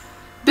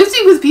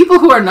 Busy with people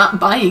who are not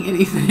buying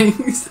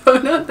anything, so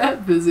not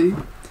that busy.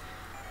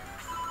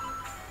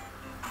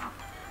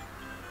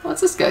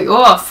 What's this guy?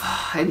 Oh,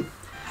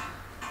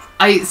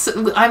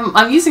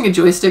 I'm using a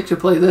joystick to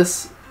play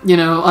this. You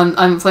know,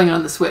 I'm playing it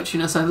on the Switch.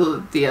 You know, so I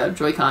have the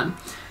Joy-Con,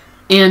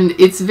 and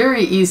it's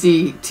very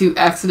easy to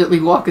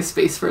accidentally walk a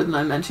space further than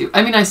I meant to.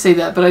 I mean, I say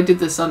that, but I did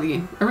this on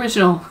the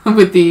original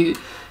with the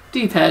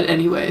D-pad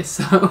anyway,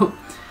 so.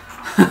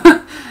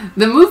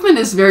 The movement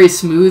is very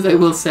smooth, I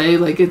will say.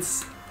 Like,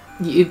 it's—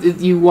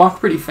 you walk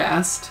pretty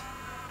fast.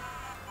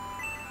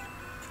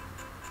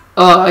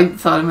 Oh, I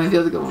thought I might be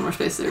able to go one more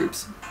space there.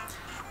 Oops.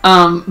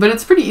 But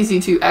it's pretty easy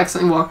to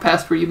accidentally walk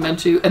past where you meant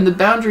to, and the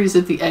boundaries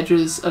at the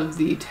edges of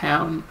the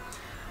town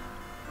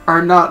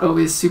are not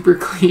always super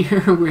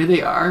clear where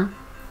they are.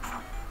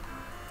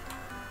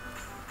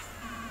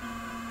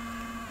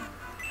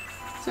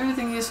 Is there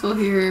anything useful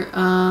here?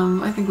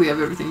 I think we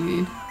have everything we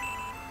need.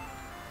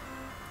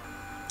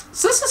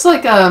 So this is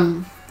like,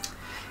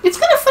 it's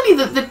kind of funny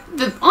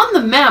that on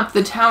the map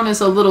the town is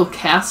a little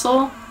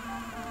castle.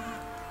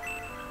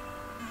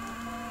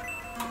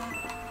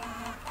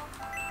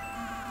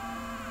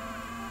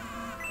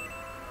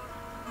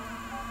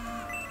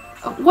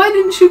 Why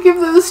didn't you give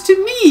those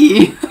to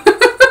me?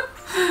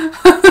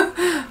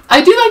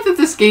 I do like that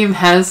this game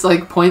has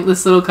like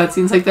pointless little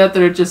cutscenes like that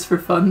are just for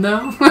fun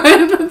though.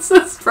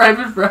 That's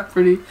private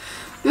property.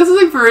 This is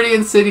like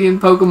Viridian City in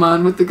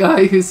Pokemon with the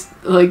guy who's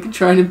like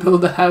trying to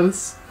build a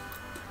house.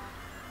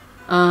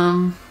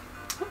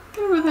 Get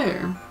over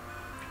there.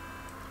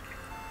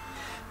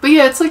 But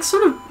yeah, it's like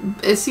sort of—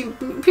 it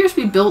appears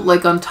to be built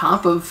like on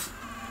top of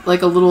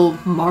like a little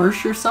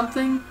marsh or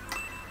something.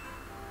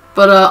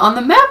 But on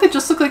the map, it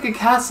just looked like a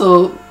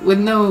castle with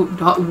no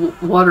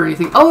water or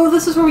anything. Oh,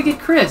 this is where we get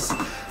Chris.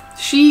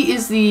 She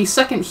is the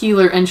second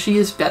healer, and she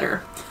is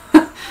better.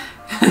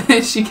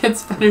 She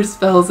gets better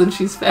spells, and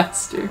she's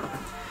faster.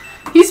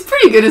 He's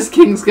pretty good as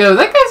kings go.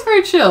 That guy's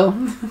very chill.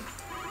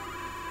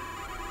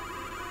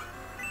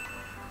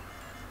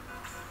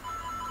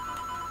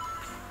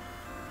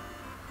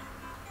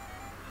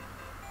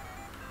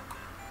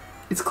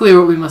 It's clear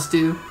what we must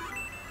do.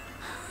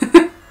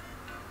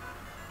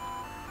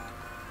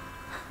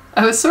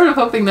 I was sort of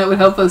hoping that would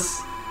help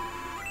us.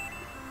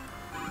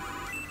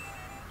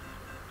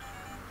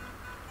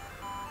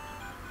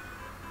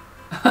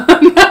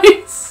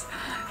 Nice!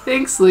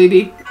 Thanks,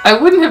 lady. I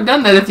wouldn't have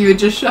done that if you had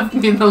just shoved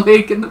me in the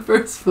lake in the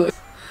first place.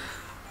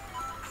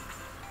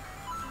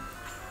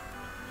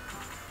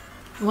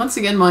 Once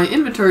again, my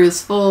inventory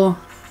is full.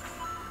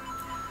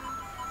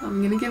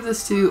 I'm gonna give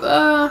this to,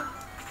 I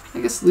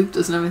guess Luke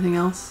doesn't have anything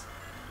else.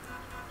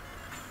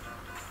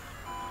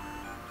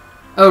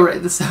 Oh,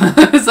 right, this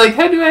it's like,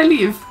 how do I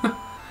leave?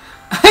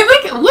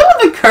 I like, what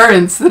are the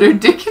currents that are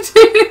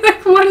dictating,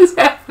 like, what is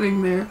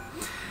happening there?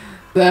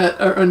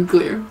 That are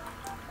unclear.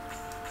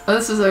 Oh,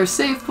 this is our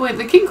save point.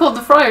 The king called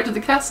the friar to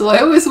the castle. I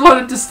always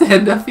wanted to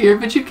stand up here,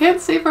 but you can't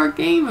save our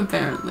game,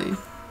 apparently.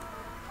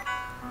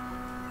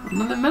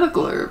 Another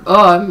medical herb.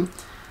 Oh,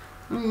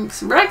 I'm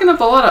racking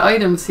up a lot of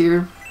items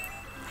here.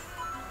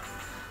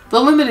 The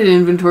limited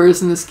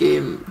inventories in this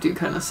game do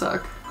kind of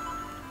suck.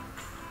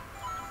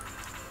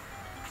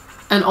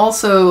 And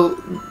also,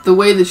 the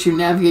way that you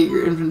navigate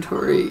your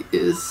inventory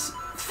is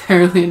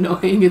fairly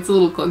annoying. It's a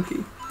little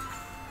clunky.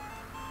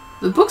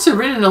 The books are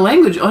written in a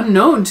language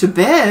unknown to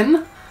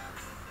Ben.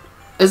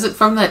 Is it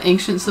from that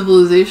ancient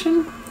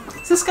civilization?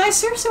 This guy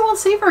seriously won't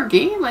save our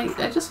game? I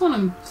just want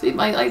to save.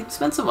 I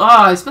spent so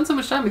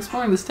much time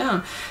exploring this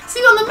town.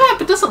 See, on the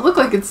map, it doesn't look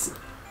like it's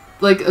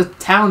like a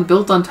town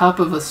built on top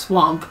of a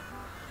swamp.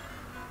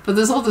 But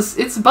there's all this,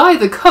 it's by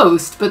the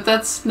coast, but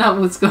that's not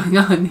what's going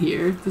on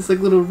here. There's like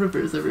little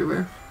rivers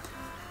everywhere.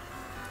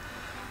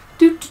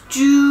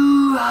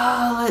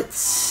 Let's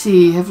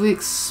see, have we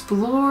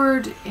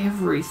explored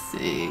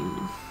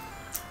everything?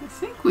 I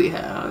think we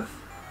have.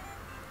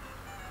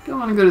 Don't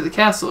want to go to the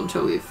castle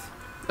until we've...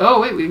 Oh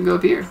wait, we can go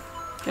up here.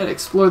 Gotta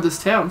explore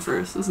this town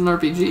first. This is an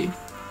RPG.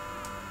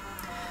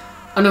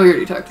 Oh no, we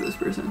already talked to this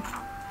person.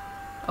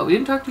 Oh, we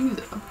didn't talk to you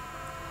though.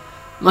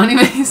 Money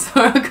makes the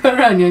world go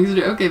around,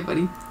 youngster. Okay,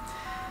 buddy.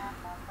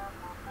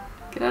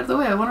 Get out of the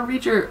way. I want to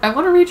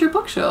read your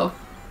bookshelf.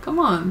 Come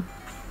on.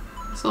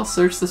 So I'll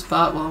search the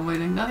spot while I'm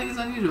waiting. Nothing's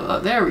unusual. Oh,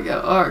 there we go.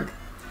 Arg.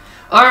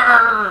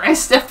 Arr! I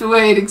stepped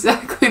away at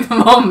exactly the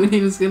moment he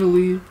was gonna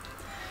leave.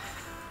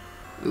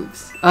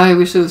 Oops. I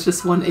wish there was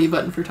just one A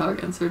button for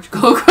talk and search.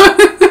 Go.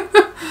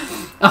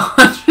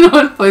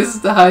 101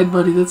 places to hide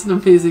money. That's an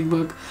amazing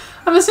book.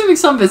 I'm assuming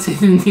some of it's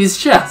hidden in these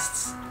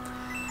chests.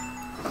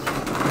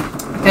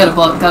 Gotta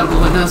blow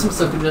my nose. I'm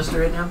so congested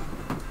right now.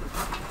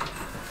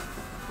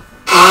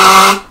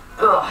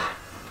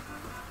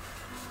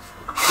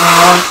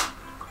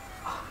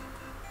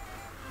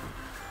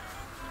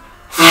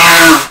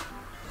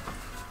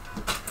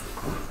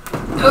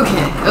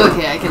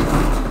 Okay,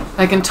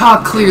 I can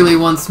talk clearly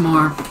once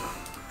more.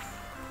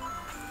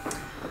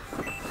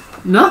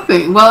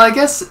 Nothing. Well, I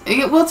guess.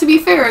 Well, to be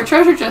fair, a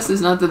treasure chest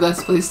is not the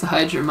best place to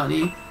hide your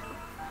money.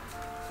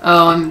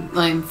 Oh,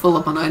 I'm full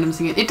up on items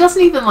again. It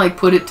doesn't even like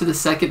put it to the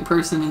second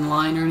person in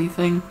line or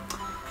anything.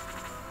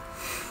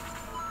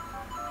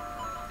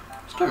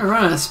 Starting to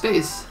run out of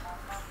space.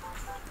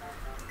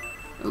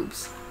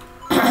 Oops.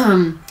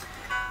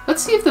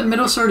 Let's see if the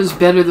middle sword is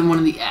better than one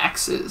of the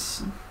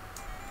axes.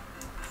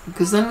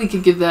 Because then we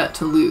could give that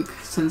to Luke,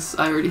 since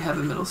I already have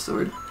a middle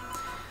sword.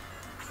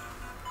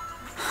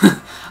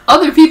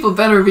 Other people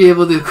better be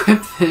able to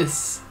equip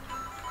this.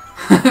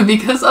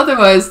 Because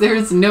otherwise there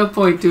is no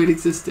point to it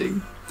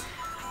existing.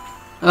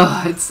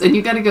 Oh, and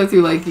you gotta go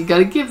through, like, you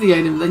gotta give the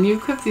item, then you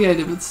equip the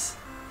item. It's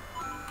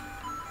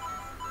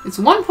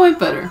 1 point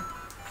better.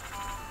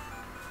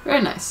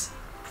 Very nice.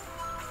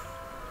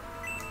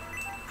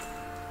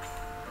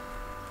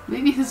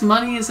 Maybe his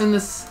money is in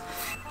this...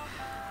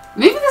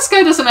 Maybe this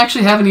guy doesn't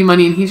actually have any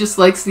money and he just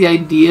likes the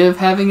idea of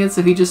having it,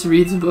 so he just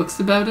reads books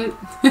about it.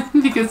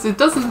 Because it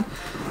doesn't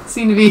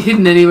seem to be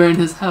hidden anywhere in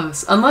his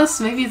house.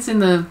 Unless maybe it's in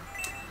the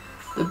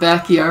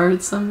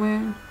backyard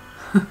somewhere.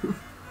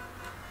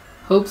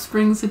 Hope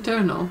springs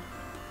eternal.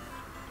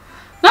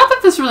 Not that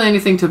there's really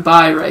anything to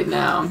buy right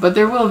now, but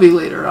there will be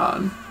later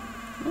on.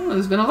 Oh,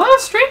 there's been a lot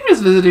of strangers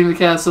visiting the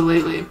castle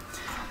lately.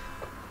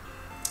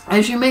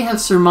 As you may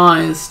have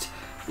surmised,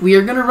 we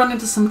are going to run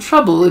into some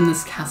trouble in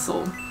this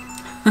castle.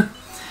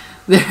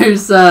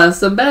 There's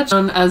some bad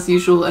shit as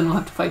usual, and we'll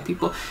have to fight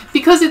people.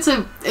 Because it's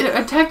a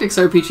tactics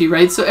RPG,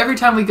 right? So every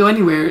time we go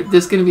anywhere,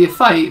 there's going to be a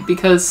fight,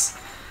 because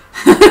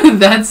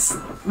that's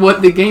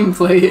what the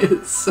gameplay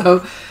is.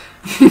 So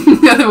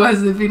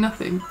otherwise there'd be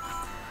nothing.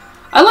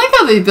 I like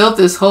how they built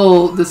this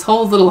whole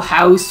little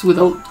house with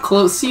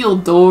a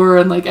sealed door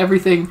and like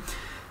everything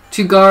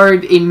to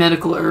guard a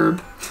medical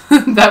herb.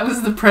 That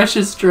was the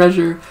precious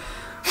treasure.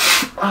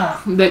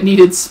 that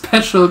needed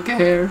special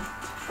care.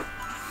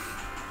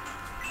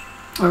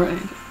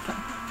 Alright.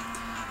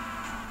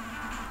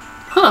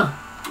 Huh.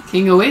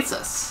 King awaits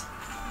us.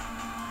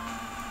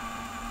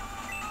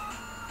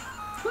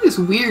 Look at these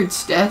weird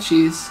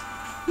statues.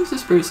 Who's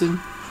this person?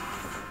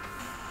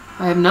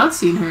 I have not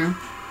seen her.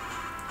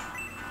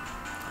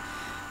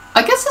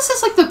 I guess this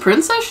is like the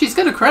princess? She's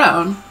got a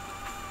crown.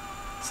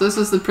 So this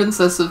is the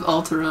princess of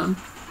Alterone.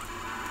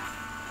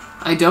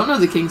 I don't know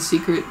the king's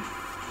secret.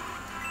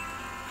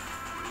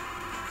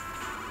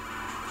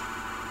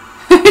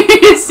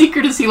 His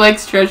secret is he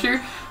likes treasure?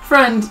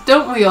 Friend,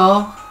 don't we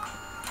all?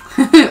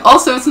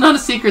 Also, it's not a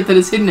secret that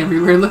it's hidden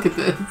everywhere. Look at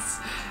this.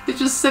 It's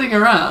just sitting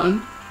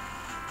around.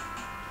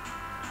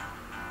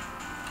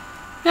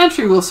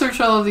 Naturally, we'll search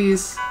all of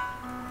these.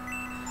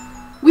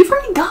 We've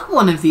already got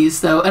one of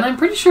these, though, and I'm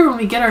pretty sure when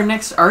we get our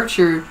next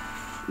archer,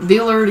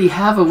 they'll already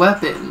have a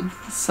weapon.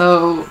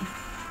 So,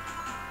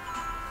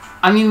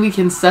 I mean, we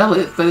can sell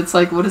it, but it's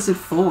like, what is it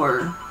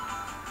for?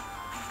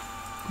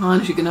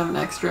 Unless you can have an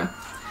extra.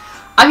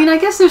 I mean, I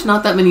guess there's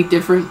not that many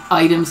different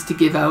items to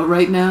give out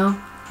right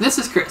now. This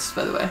is Chris,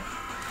 by the way.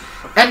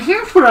 And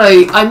here's what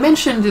I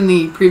mentioned in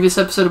the previous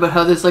episode about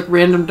how there's like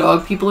random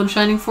dog people in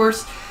Shining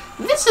Force.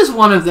 This is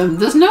one of them.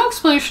 There's no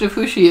explanation of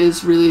who she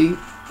is, really,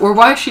 or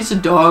why she's a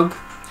dog.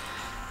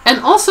 And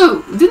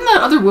also, didn't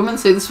that other woman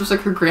say this was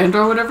like her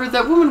granddaughter or whatever?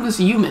 That woman was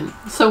human.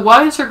 So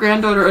why is her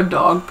granddaughter a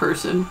dog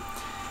person?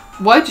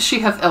 Why does she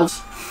have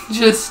elves?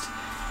 Just,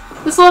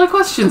 there's a lot of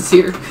questions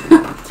here.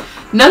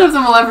 None of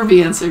them will ever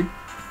be answered.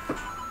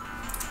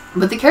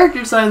 But the character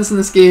designs in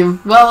this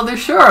game, well, they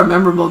sure are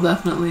memorable,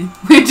 definitely.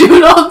 We do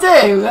it all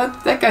day.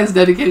 That guy's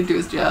dedicated to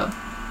his job.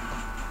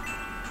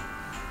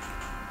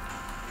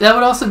 That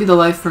would also be the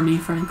life for me,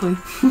 frankly.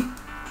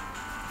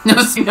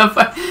 No, see, no,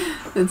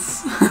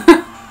 it's...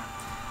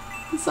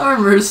 This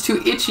armor is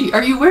too itchy.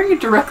 Are you wearing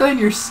it directly on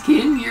your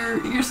skin?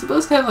 You're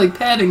supposed to have, like,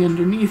 padding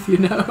underneath, you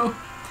know?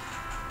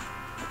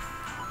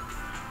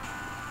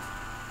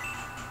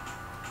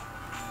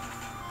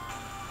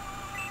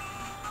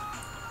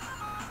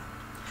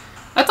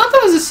 I thought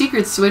there was a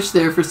secret switch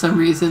there for some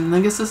reason.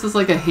 I guess this is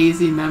like a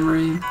hazy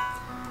memory.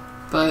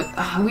 But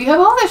we have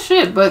all this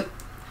shit, but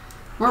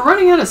we're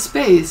running out of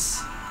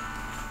space.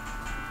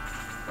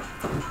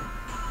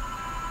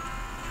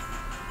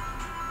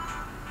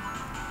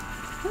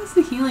 What's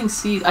the healing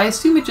seed? I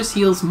assume it just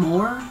heals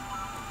more.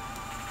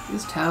 I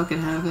guess Tao can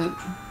have it.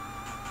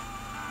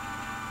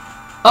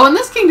 Oh, and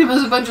this kingdom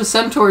has a bunch of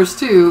centaurs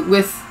too,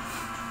 with,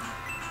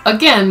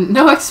 again,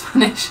 no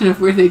explanation of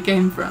where they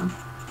came from.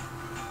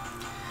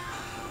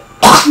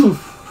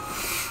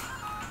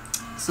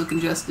 So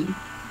congested.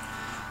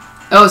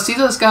 Oh, see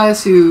those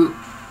guys who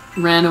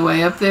ran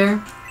away up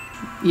there?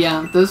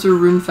 Yeah, those are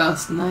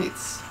Runefaust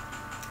knights.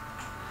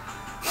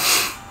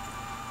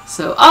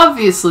 So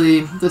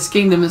obviously, this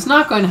kingdom is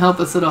not going to help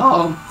us at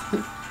all.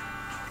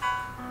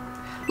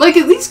 Like,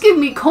 at least give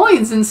me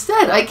coins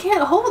instead. I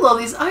can't hold all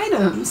these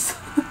items.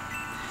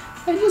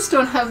 I just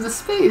don't have the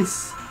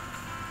space.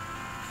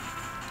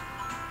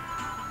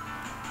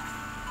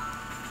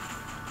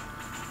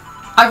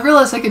 I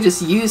realized I could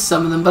just use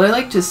some of them, but I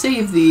like to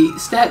save the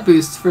stat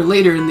boosts for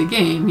later in the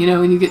game, you know,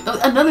 when you get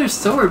another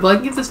sword. Well, I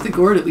can give this to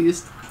Gord at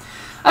least.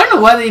 I don't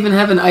know why they even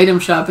have an item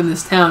shop in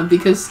this town,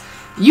 because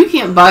you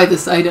can't buy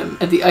this item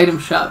at the item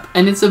shop,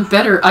 and it's a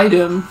better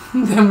item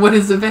than what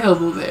is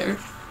available there.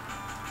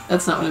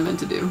 That's not what I meant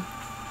to do.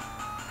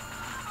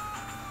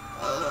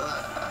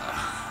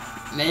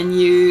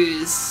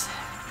 Menus.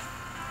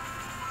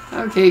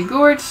 Okay,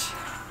 Gort.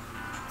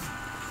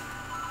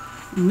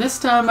 And this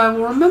time I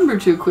will remember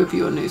to equip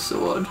you a new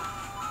sword.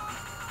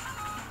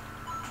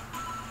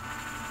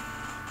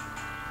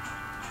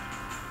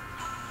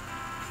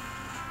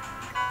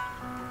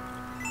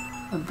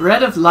 A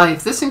bread of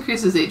life. This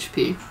increases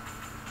HP.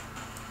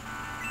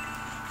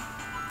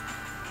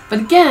 But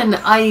again,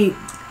 I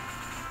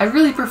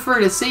really prefer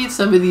to save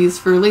some of these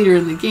for later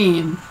in the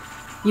game.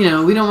 You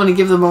know, we don't want to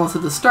give them all to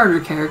the starter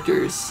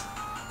characters.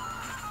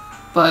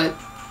 But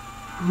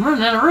I'm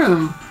running out of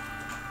room.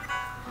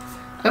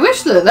 I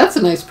wish that's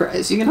a nice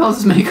prize. You can hold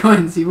as many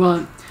coins as you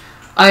want.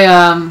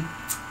 I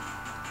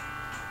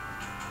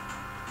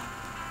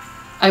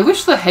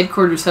wish the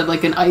headquarters had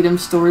like an item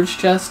storage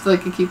chest that I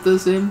could keep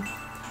those in.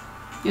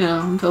 You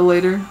know, until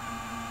later.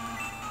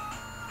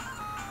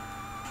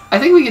 I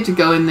think we get to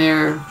go in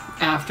there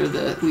after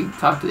we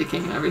talk to the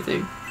king and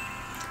everything.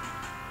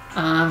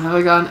 Have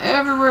I gone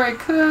everywhere I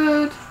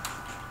could?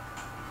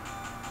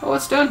 Oh,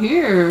 what's down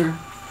here?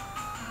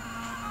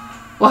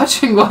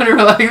 Watching water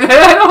like that.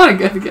 I don't want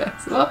to go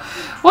guess. Well,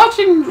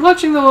 watching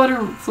the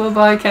water flow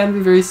by can be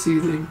very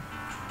soothing.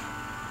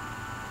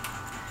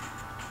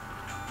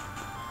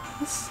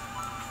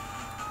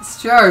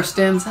 This jar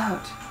stands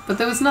out, but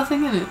there was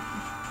nothing in it.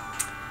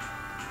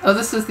 Oh,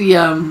 this is the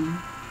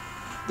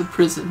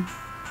prison.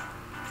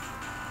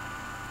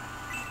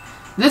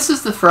 This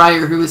is the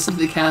friar who is in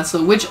the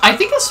castle, which I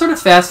think is sort of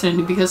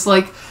fascinating because,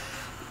 like,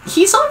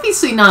 he's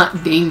obviously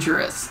not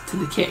dangerous to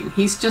the king.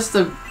 He's just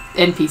a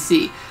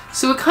NPC.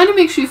 So it kind of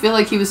makes you feel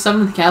like he was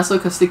summoned to the castle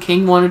because the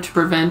king wanted to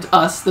prevent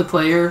us, the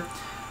player,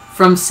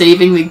 from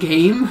saving the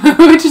game,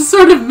 which is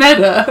sort of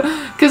meta.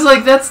 Because,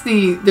 like, that's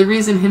the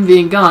reason him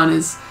being gone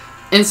is...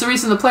 And it's the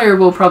reason the player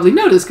will probably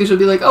notice, because you'll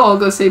be like, oh, I'll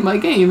go save my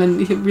game, and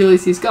he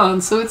realize he's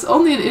gone. So it's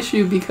only an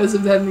issue because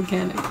of that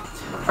mechanic.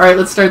 Alright,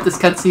 let's start this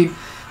cutscene.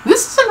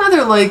 This is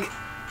another, like...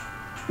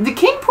 The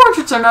king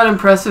portraits are not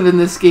impressive in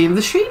this game.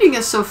 The shading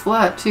is so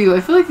flat, too. I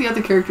feel like the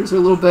other characters are a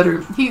little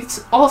better. He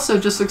also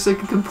just looks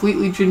like a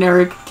completely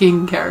generic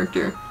king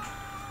character.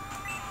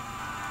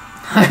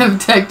 I have a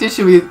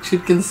tactician we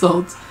should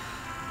consult.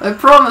 I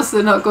promise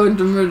they're not going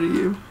to murder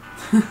you.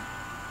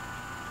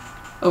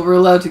 Oh, we're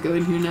allowed to go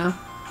in here now.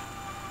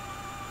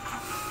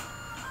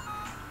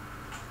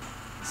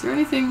 Is there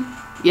anything?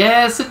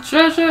 Yes, a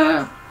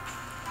treasure!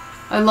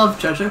 I love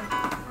treasure.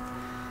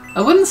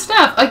 A wooden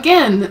staff.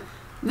 Again,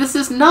 this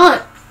is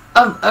not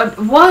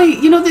why,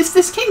 you know,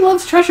 this king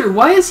loves treasure.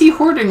 Why is he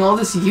hoarding all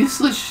this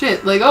useless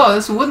shit? Like, oh,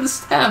 this wooden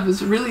staff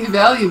is really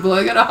valuable.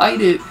 I gotta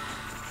hide it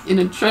in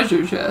a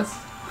treasure chest.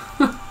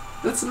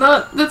 That's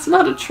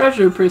not a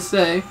treasure per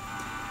se.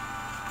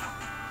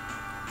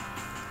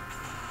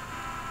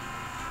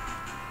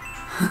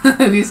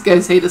 These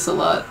guys hate us a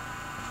lot.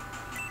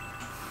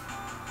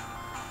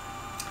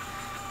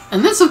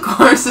 And this, of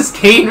course, is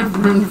Kane of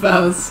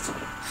Runefaust.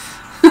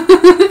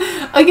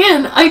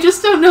 Again, I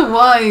just don't know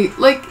why.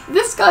 Like,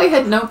 this guy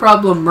had no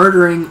problem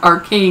murdering our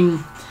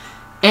king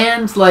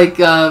and, like,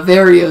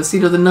 Varios, you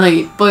know, the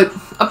knight, but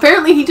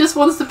apparently he just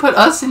wants to put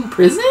us in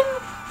prison?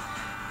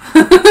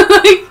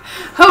 Like,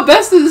 how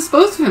best is it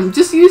supposed to him?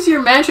 Just use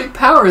your magic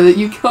power that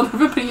you killed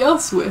everybody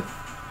else with.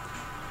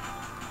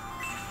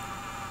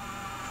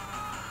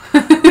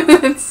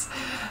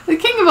 The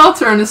King of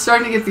Alterone is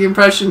starting to get the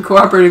impression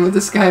cooperating with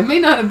this guy may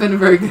not have been a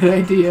very good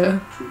idea.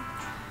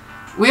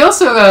 We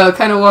also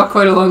kind of walk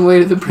quite a long way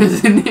to the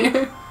prison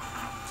here.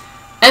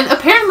 And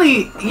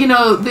apparently, you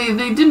know, they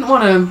didn't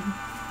want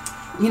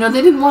to, you know,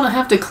 they didn't want to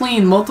have to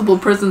clean multiple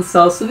prison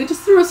cells, so they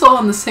just threw us all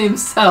in the same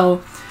cell,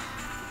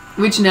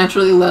 which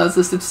naturally allows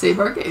us to save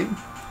our game.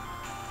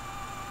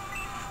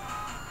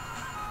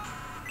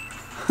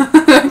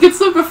 I can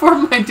still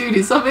perform my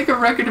duties. I'll make a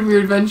record of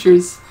your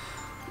adventures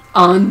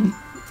on,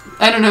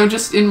 I don't know,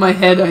 just in my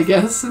head, I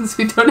guess, since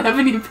we don't have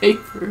any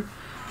paper.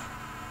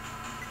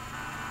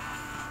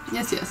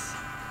 Yes, yes.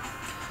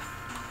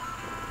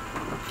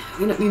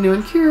 We don't need no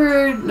one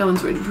cured. No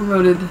one's already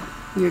promoted.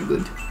 We are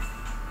good.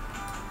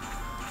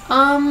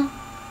 How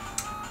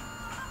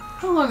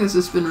long has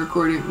this been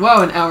recording?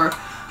 Wow, an hour.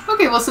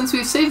 Okay, well, since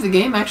we've saved the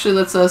game, actually,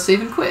 let's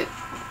save and quit.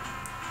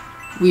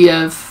 We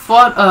have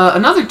fought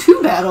another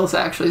 2 battles,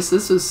 actually. So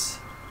this was...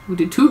 We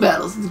did 2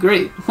 battles. It's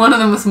great. One of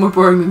them was more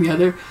boring than the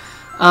other.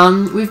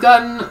 We've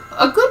gotten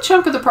a good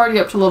chunk of the party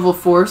up to level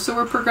 4, so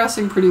we're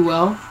progressing pretty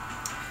well.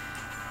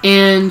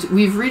 And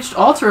we've reached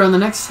Alterone, the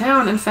next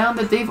town, and found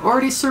that they've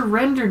already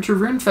surrendered to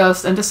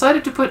Runefaust and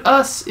decided to put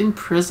us in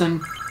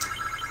prison.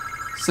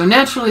 So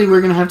naturally,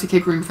 we're going to have to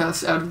kick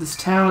Runefaust out of this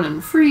town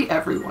and free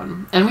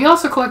everyone. And we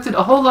also collected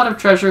a whole lot of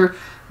treasure,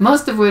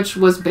 most of which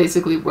was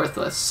basically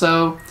worthless.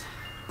 So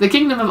the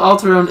kingdom of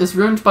Alterone is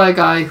ruined by a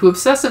guy who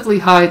obsessively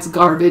hides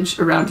garbage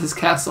around his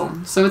castle.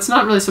 So it's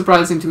not really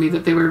surprising to me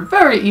that they were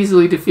very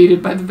easily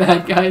defeated by the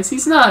bad guys. He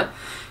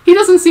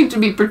doesn't seem to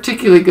be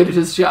particularly good at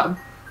his job.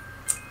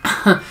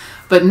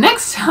 But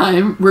next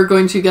time, we're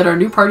going to get our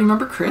new party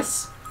member,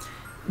 Chris,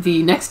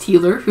 the next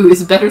healer, who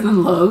is better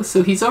than Lo,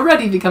 so he's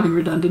already becoming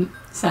redundant,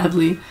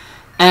 sadly.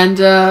 And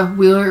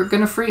we're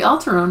going to free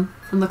Alterone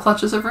from the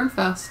clutches of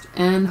Runefaust,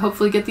 and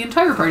hopefully get the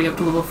entire party up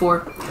to level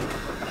 4.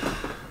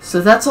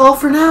 So that's all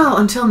for now,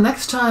 until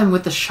next time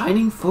with the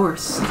Shining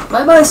Force.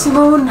 Bye-bye,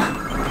 Simone!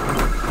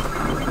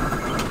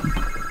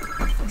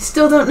 I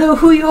still don't know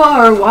who you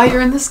are or why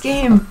you're in this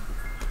game.